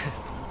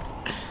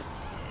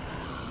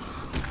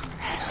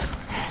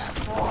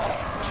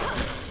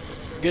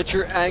 Get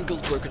your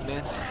ankles broken,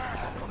 man.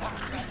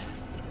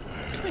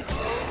 Excuse me.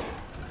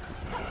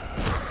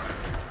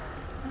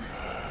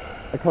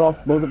 I cut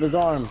off both of his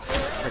arms.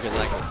 Break his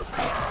ankles.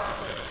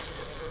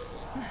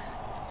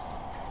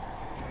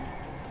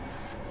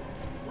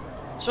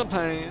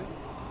 Champagne.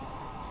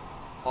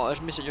 Oh,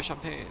 ich misse your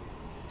champagne.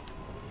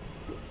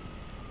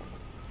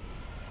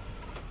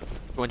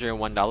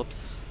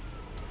 $201.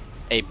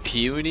 A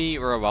puny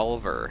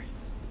revolver.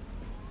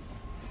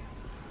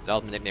 That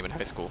was my nickname in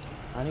high school.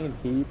 I need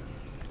heat.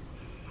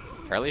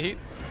 Charlie Heat?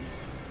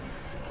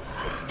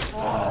 I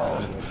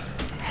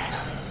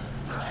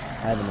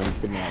have an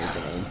incendiary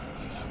grenade.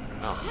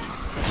 Oh.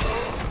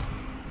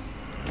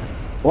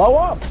 Blow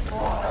up!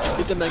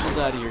 Get the ankles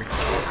out of here.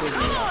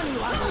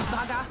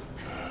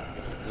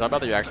 Is that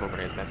about your actual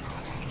grenades, man?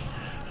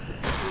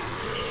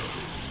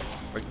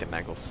 Break them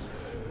ankles.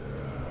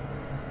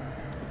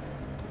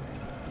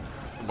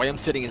 The way I'm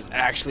sitting is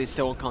actually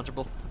so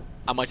uncomfortable.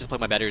 I might just plug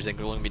my batteries in,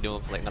 'cause we'll only be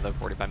doing it for like another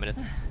 45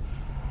 minutes.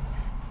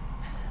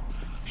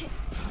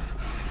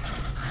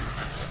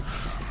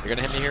 You're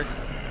gonna hit me here?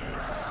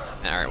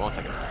 Alright, 1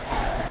 second.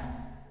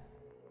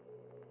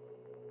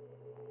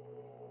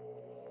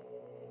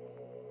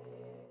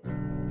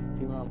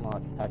 You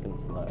unlock hack and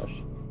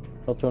slash.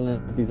 They'll turn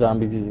into these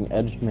zombies using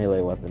edged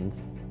melee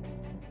weapons.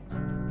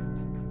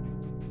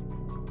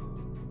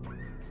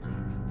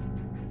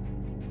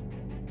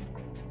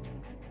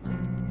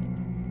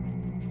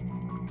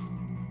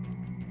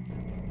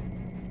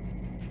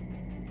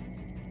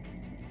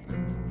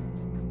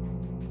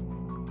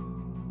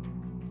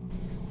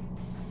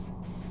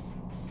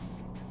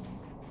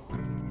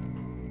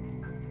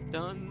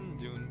 Dun,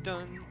 dun,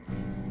 dun.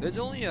 There's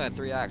only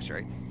 3 acts,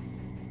 right?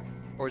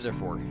 Or is there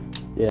 4?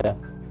 Yeah.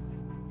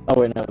 Oh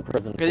wait, no, the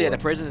prison. Cause yeah, the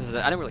prison is.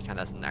 I didn't really count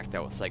that as an act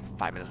though. It's like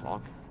 5 minutes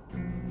long.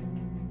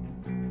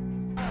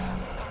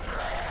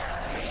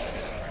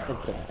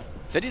 It's the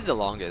City's the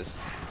longest,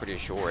 pretty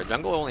sure.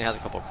 Jungle only has a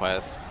couple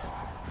quests.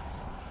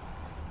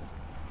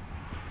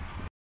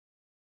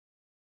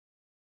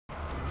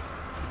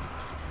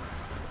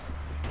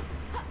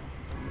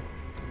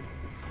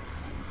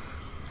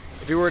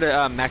 If we were to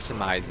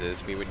maximize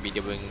this, we would be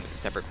doing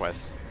separate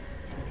quests.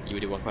 You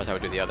would do one quest, I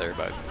would do the other,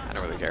 but I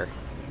don't really care.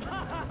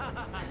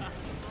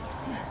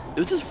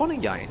 There's this funny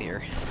guy in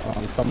here.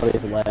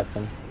 Somebody's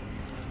laughing.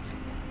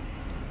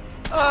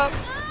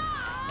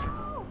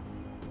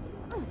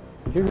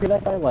 Did you hear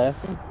that guy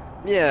laughing?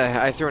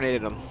 Yeah, I threw a nade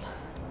at him.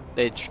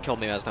 They killed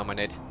me last time I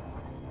nade.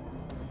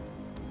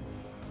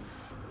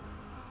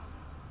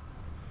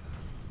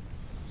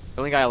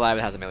 The only guy alive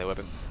that has a melee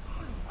weapon.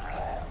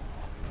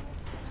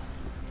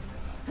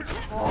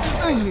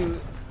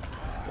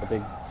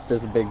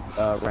 There's a big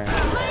ramp.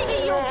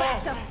 Maybe you'll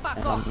back the fuck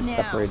And off I'm now.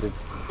 separated.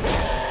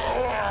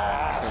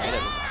 Leave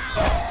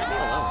me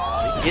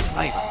alone. He gets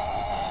knife.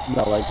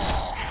 No, like,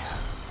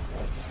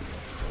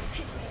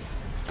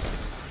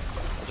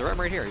 There's a ram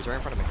right here. He's right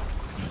in front of me.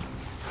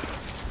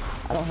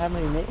 I don't have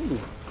any names.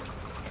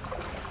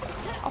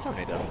 I'll throw a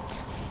nade at him.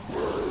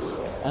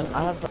 And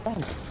I have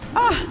friends.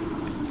 Ah!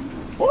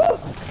 Whoa!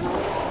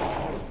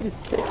 He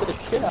just kicked the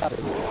shit out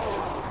of me.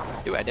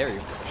 Dude, I dare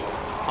you.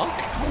 Punk.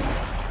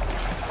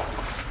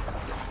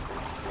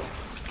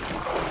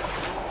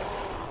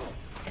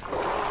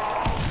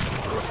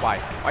 Why?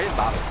 Why are you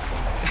bothering?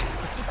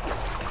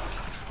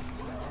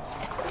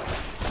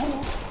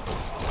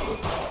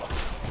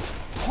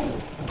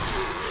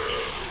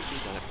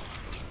 He's done it.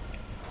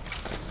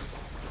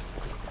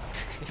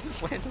 He just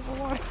lands in the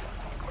water.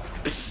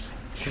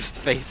 Just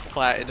face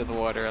flat into the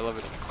water. I love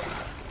it.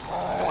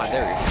 Come on,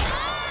 there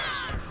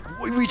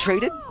he is. We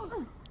traded?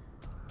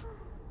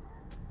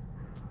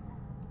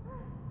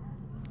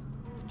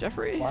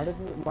 Jeffrey? Why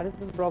does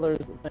his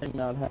brother's thing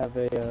not have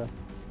a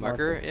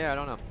Marker? Yeah, I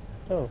don't know.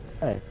 Oh,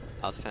 hey.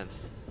 I was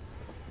fenced.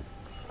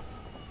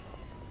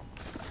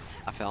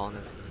 I fell on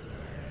it.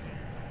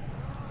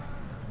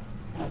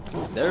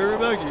 There we're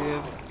back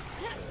again.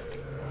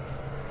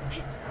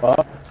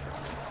 Oh.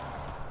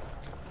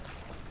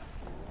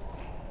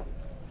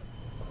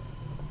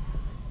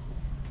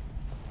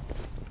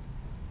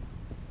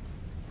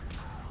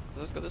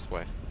 Let's go this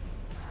way.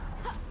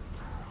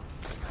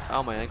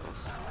 Oh, my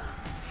ankles.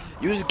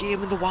 Use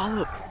game in the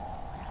wallop.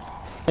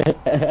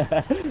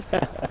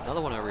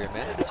 Another one over here,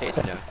 man. It's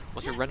chasing you.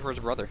 Must be run for his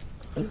brother.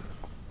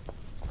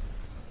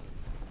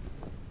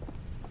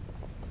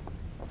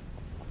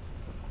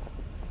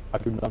 I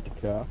do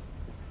not care.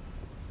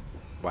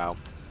 Wow.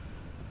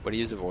 What do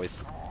you use the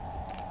voice?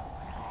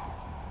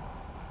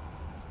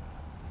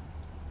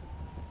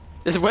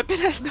 This weapon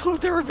has no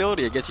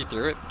durability. It gets you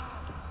through it.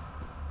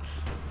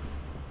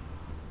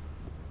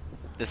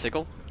 The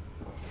sickle?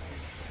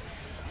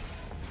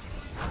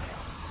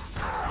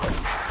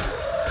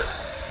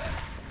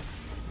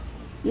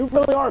 You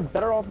really are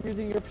better off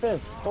using your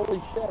fist.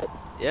 Holy shit.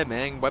 Yeah,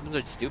 man. Weapons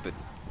are stupid.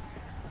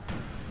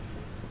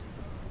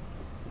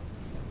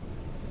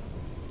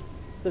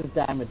 This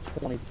damage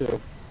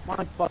 22.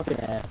 My fucking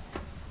ass.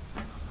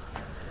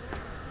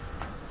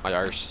 My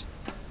arse.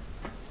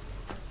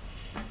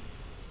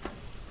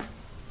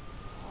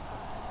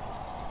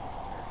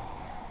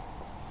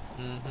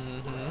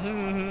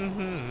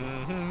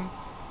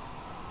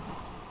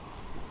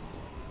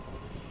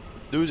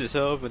 Lose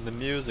yourself in the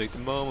music the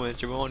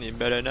moment you want. You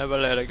better never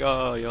let it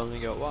go. You only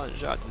get one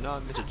shot to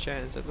not miss a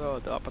chance to go.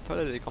 The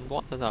opportunity comes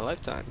once in a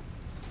lifetime.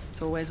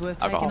 It's always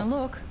worth Alcohol. taking a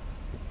look.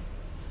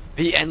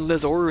 The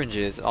Endless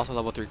Oranges, also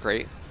level 3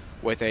 crate,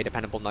 with a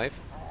dependable knife.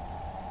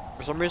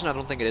 For some reason, I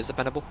don't think it is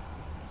dependable.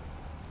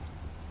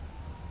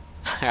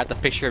 I got the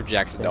picture of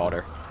Jack's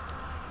daughter.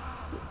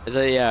 There's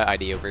a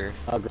ID over here.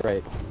 Oh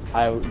great.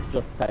 I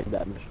just tagged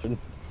that mission.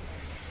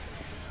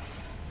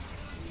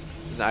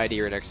 There's an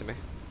ID right next to me.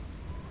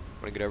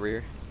 Wanna get over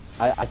here?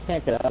 I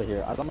can't get out of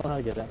here. I don't know how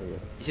to get out of here.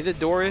 You see the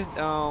door?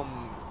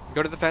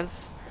 Go to the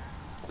fence.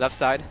 Left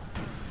side.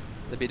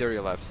 There'll be a door to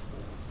your left.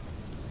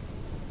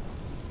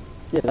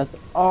 Yeah, that's.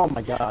 Oh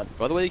my god.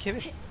 Go the way you came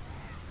in.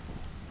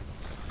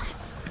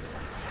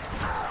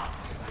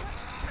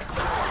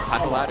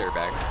 Hide the ladder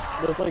back.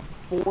 There's like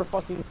 4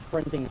 fucking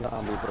sprinting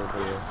zombies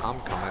over here. I'm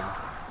coming.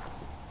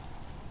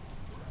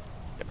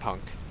 You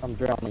punk. I'm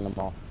drowning them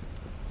all.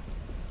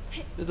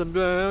 I'm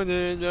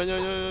drowning. I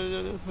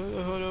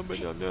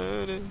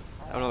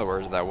don't know the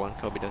words of that one.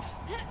 Kobe does.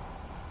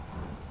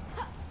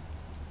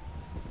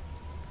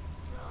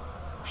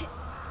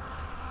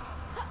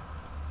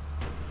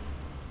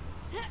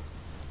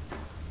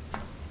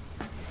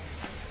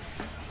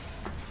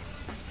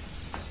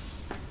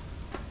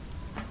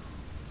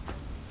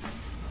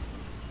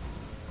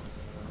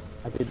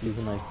 I could use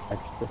a nice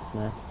extra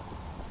snack.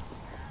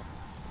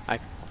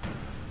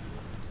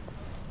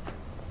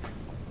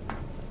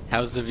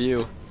 How's the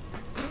view?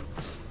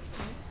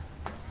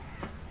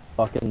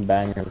 Fucking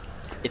bangers.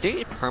 You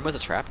think Perma's a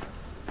trap?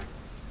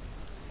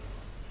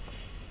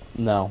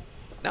 No.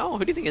 No,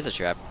 who do you think is a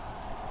trap?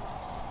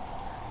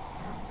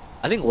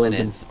 I think Lynn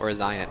Logan. is, or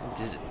Zion.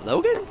 Is it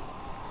Logan?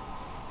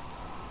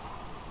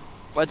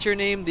 What's your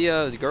name?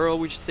 The girl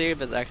we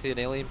saved is actually an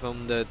alien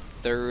from the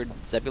 3rd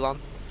Zebulon?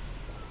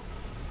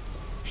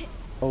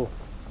 Oh.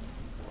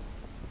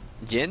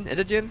 Jin? Is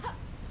it Jin?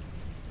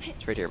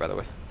 It's right here, by the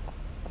way.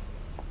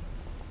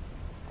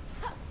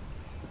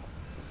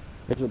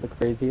 Bitch with the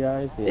crazy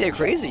eyes? Yeah,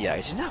 crazy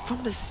eyes. She's not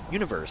from this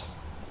universe.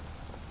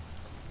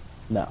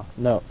 No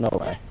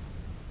way.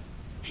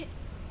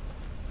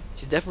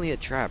 She's definitely a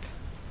trap.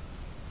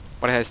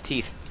 But it has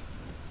teeth.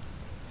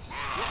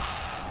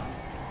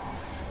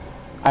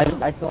 I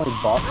accidentally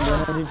bought the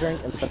energy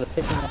drink instead of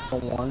picking up the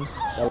one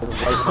that was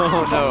right.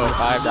 Oh no, $5.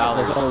 I thought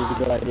it was a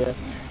good idea.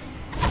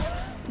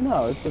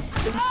 No, it's just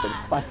stupid.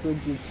 Why would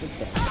you put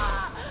that?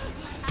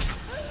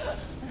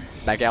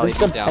 That galley This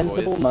beat down,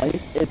 dependable boys.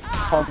 knife, it's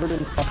covered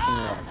in fucking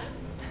red.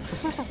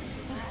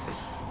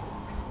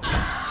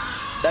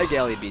 That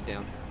galley beat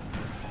down.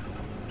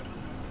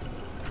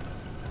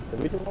 Did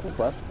we do all the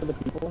quests for the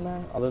people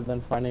now, other than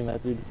finding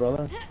that dude's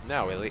brother?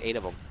 No, we had like 8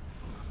 of them.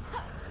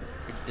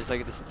 It's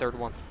like this 3rd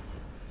one.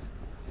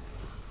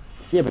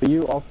 Yeah, but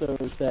you also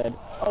said,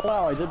 oh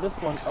wow, I did this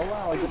one. Oh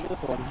wow, I did this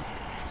one.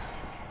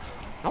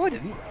 No, I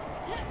didn't.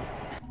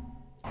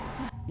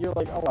 You're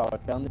like, oh wow, I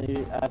found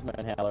the asthma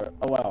inhaler.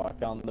 Oh wow, I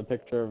found the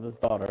picture of his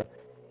daughter.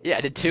 Yeah,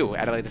 I did 2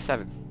 out of like the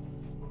 7.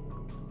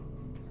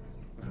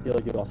 I feel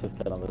like you also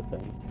said other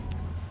things.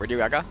 Radio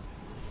Gaga?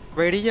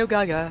 Radio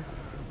Gaga.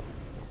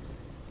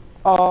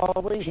 All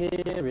we hear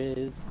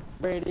is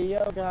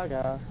Radio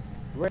Gaga,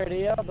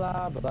 Radio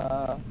blah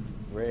blah,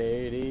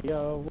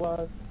 Radio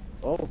what?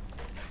 Oh.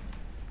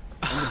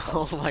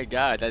 Oh my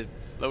god, that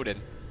loaded.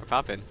 We're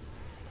popping.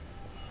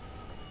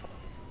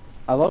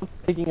 I love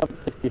picking up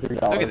 $63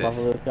 Look at off of this.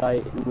 this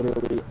guy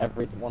literally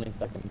every 20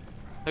 seconds.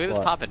 Look at this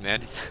What? popping,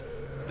 man. It's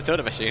the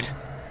soda machine.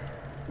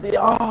 The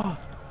ah!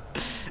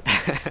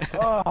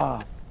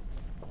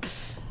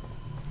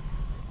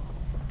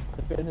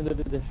 Definitive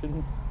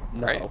edition?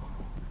 No. Right?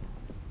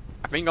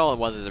 I think all it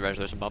was is a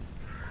resolution bump.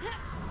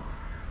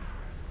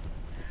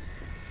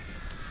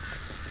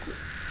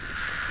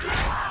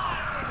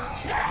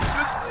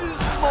 This is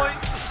my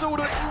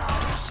soda.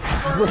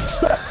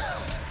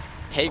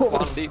 Take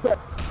one leap.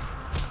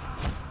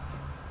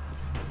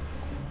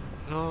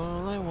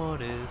 All I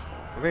want is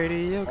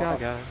Radio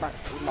Gaga.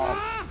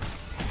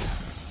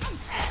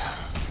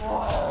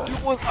 You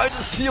want? I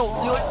just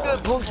healed. You like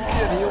that punk? You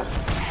can't heal.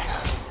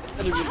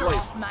 End of your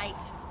life.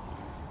 Mate.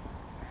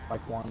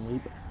 Like one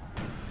leap.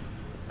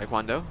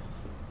 Taekwondo.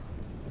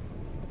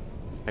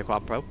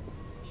 Taekwondo Pro.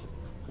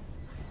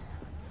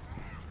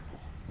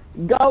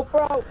 Go,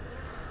 bro!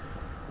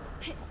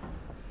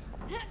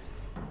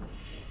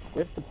 We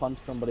have to punch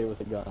somebody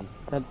with a gun.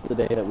 That's the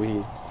day that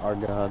we are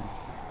gods.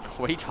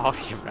 What are you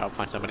talking about?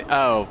 Punch somebody?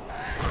 Oh,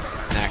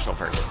 an actual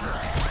person.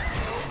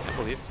 I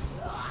believe.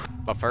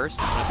 But first,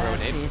 I'm gonna throw a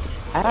nade.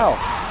 Ow!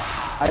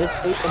 I just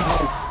ate the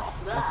knife.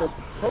 I said,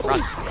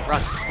 Run,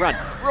 run, run,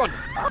 run!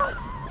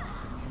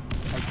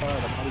 I'm sorry,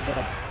 I'm already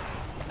dead.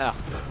 Oh,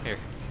 here.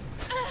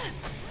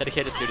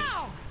 Dedicated student.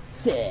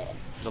 Sick!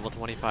 Level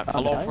 25. Oh,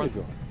 Hello, behind friend.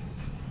 you.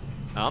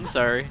 Oh, I'm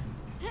sorry.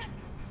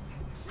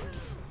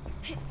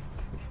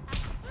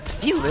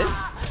 He lived?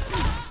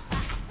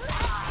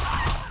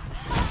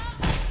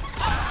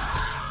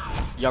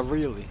 Yeah,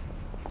 really?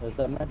 There's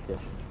that medkit.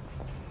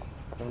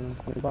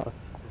 $20.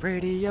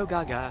 Radio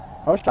Gaga.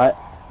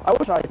 I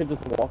wish I could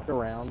just walk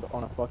around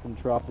on a fucking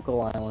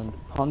tropical island,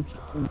 punch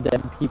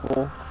dead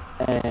people,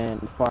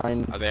 and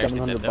find Are they actually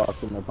dead,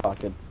 $700 in their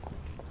pockets.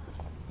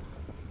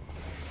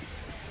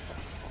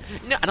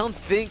 No, I don't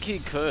think he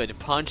could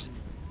punch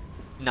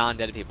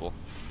non-dead people.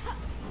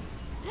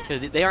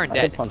 Because they aren't I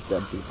dead. could punch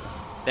dead people.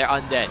 They're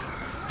undead.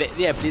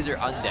 Yeah, but these are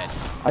undead.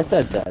 I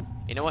said dead.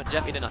 You know what,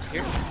 Jeff? You did not.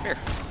 Here.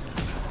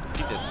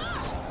 Keep this.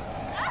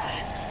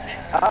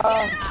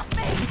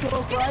 You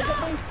throw fries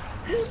at me?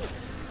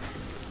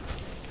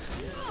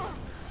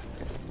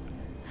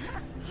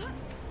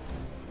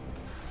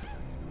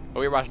 Oh,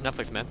 we were watching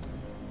Netflix, man.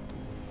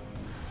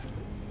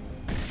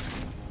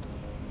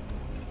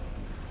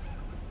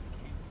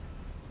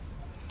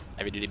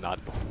 Heavy duty mod.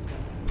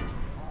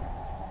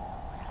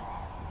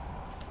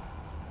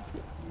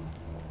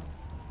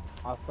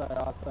 I'll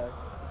say.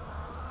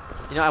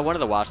 You know, I wanted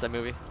to watch that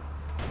movie.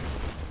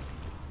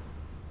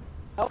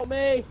 Help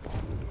me!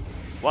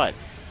 What?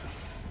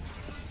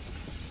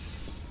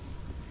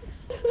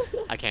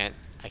 I can't.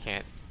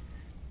 Alright,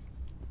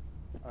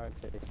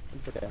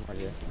 it's okay, I'm right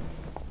here.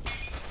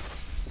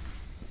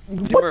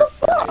 You were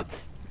afraid.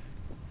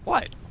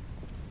 What?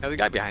 There's a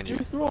guy behind You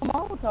you. threw a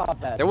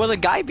Molotov at There was a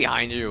guy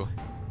behind you.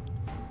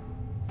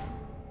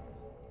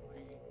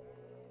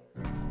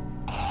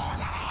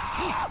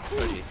 Oh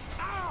jeez.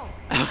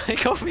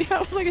 Kobe, I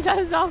was like, is that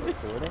a zombie?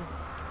 Recording?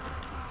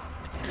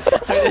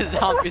 I had a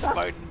zombie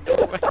spider in the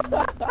doorway.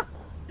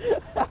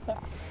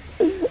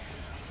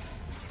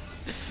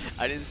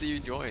 I didn't see you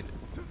join.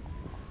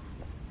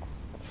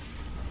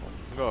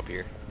 I'll go up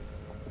here.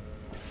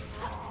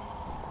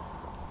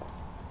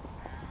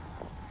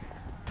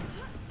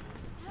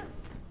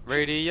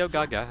 Radio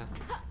Gaga.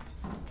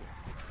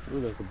 Ooh,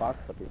 there's a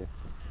box up here.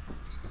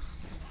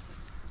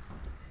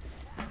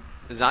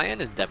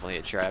 Zion is definitely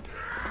a trap.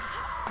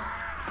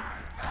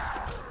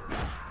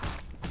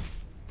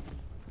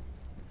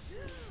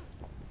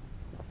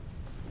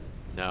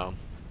 No.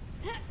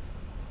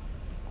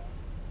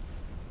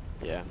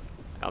 Yeah.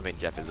 I don't think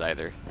Jeff is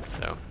either,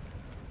 so.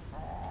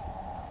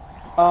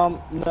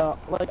 No,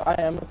 like, I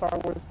am a Star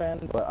Wars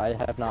fan, but I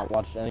have not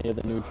watched any of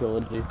the new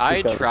trilogy.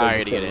 I because tried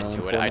they to get just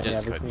into ruin it, I for me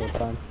just every couldn't. single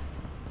time.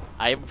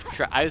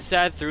 I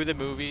sat through the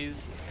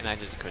movies, and I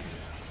just couldn't.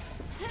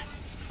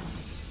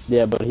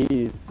 Yeah, but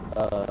he's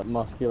a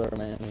muscular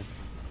man.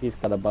 He's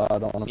got a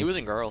bod on him. He was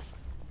in Girls.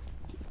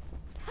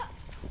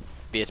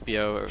 The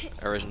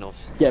HBO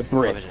originals. Get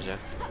bricked. Television show.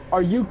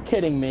 Are you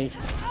kidding me?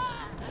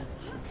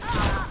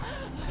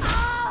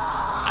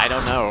 I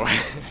don't know.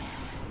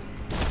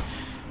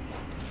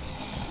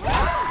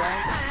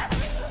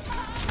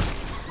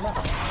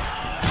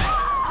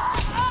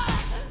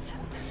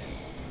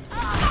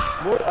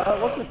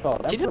 What's it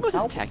called? Do you know what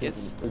Emperor this attack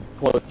is? Palpatine is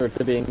closer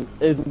to being,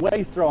 is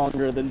way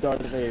stronger than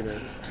Darth Vader.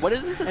 What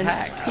is this And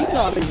attack? he's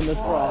not even the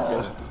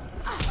strongest.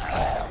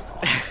 I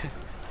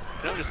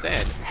don't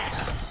understand.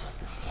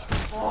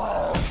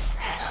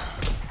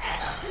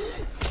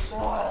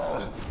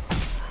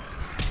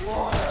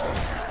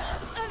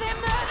 They're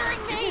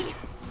murdering me!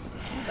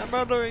 They're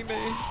murdering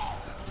me.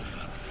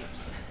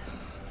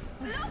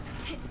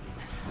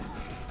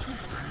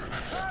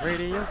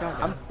 Radio Gaga.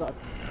 I'm stuck.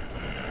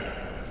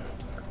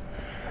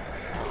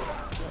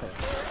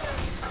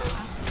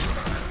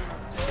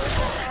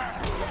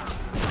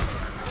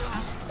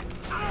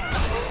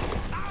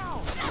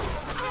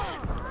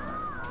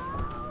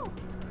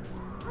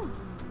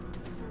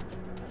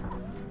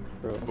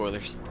 Bro.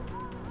 Spoilers.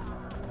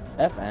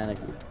 F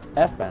Anakin.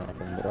 F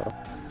Anakin, bro.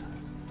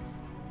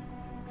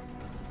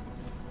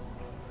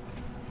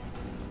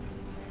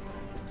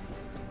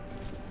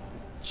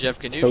 Jeff,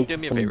 can you Choke do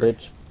me a some favor?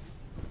 bitch.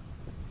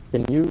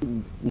 Can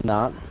you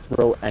not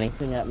throw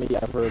anything at me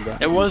ever again?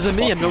 It wasn't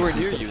me. I'm Fucking nowhere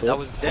near piece you. of I shit.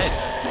 was dead.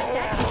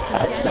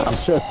 I'm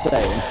just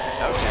saying.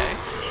 Okay.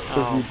 For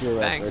Oh, future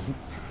thanks.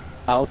 reference.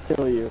 I'll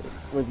kill you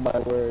with my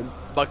word.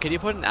 But can you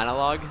put an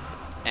analog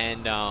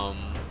and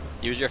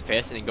use your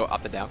fist and go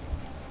up and down?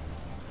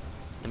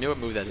 Let me know what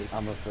move that is.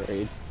 I'm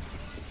afraid.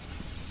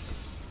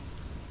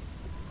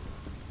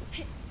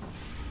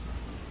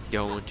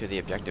 Going to the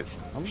objective.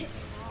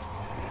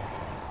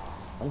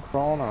 I'm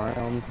crawling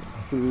around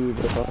through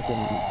the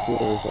fucking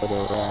sewers like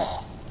a rat.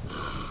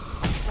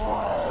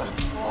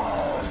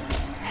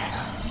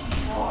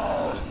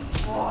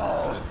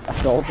 I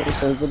don't think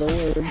those are the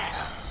words.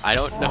 I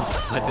don't know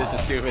what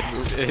this stupid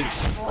move is.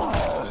 It's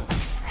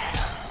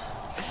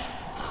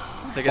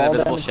like an Fall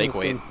invisible damage shake from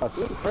weight. being stuck.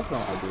 Ooh,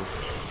 personal ID.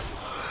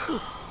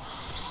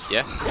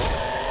 Yeah.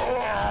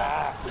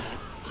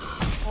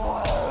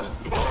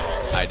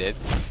 I did.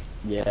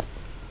 Yeah.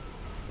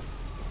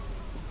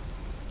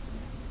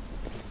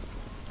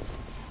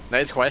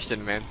 Nice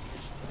question, man.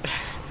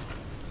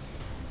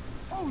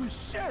 Holy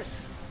shit!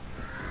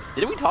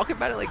 Didn't we talk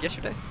about it like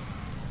yesterday?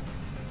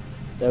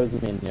 That was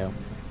me and you.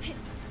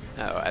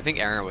 Oh, I think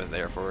Aaron was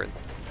there for it.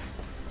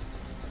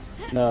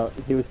 No,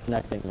 he was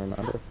connecting,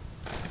 remember?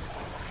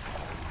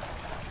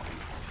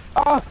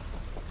 Ah!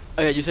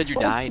 Oh yeah, you said you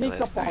Don't died sneak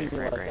last up on night. me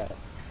Right, like right. that.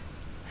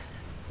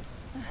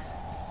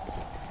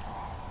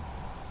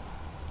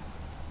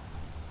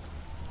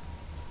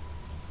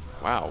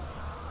 Wow.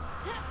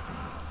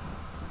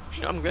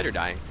 You know, I'm glad you're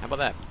dying. How about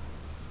that?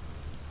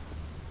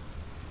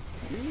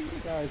 You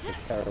guys are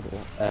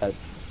terrible at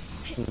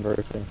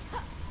conversing.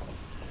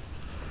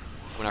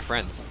 We're not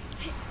friends.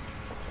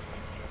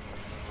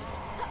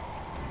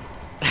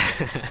 Am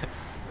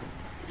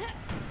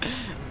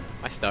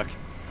I stuck?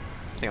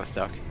 I think I'm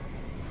stuck.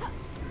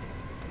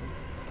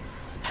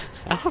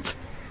 Help!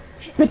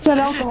 Bitch, that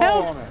alcohol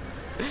Help! on her!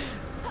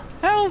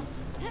 Help!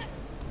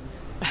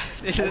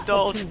 It's an I killed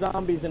adult. 2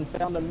 zombies and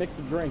found a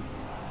mixed drink.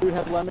 Dude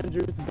had lemon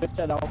juice, bitch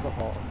had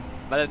alcohol.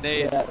 By the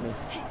nades. Get at me.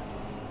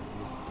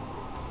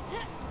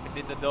 I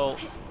need an adult.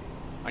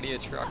 I need a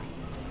truck.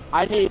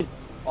 I need.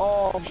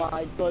 Oh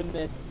my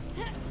goodness.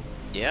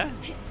 Yeah?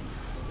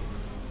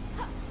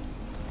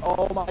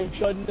 Oh my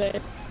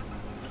goodness.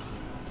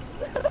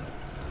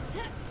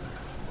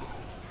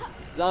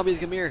 Zombies,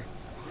 come here.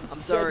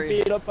 I'm sorry.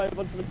 Get beat up by a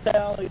bunch of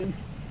Italians.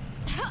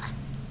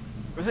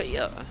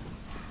 Yeah.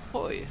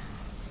 Hoi.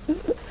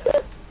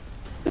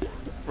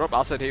 Rob,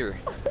 I'll sit here.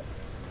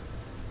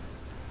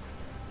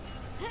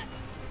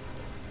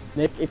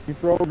 Nick, if you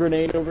throw a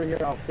grenade over here,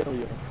 I'll kill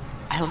you.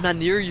 I'm not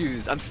near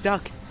you. I'm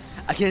stuck.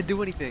 I can't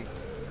do anything.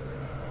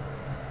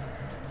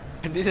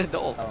 I need an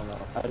adult. I don't know.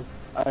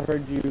 I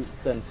heard you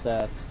send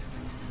sats.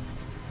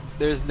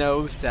 There's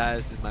no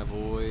sass in my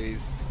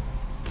voice.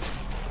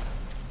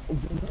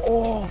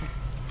 Oh,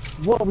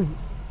 what was?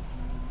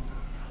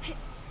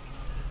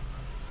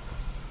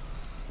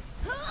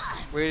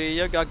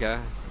 Radio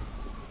Gaga.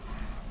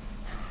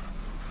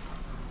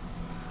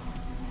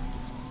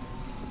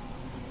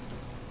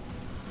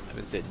 I've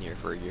been sitting here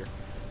for a year.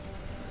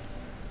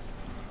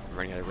 I'm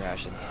running out of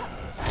rations.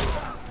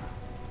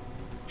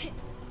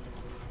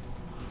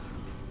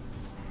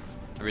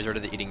 I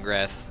resorted to eating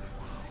grass.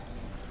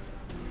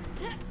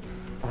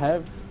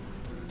 I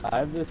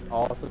have this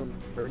awesome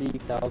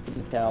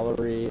 30,000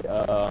 calorie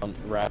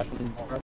ration bar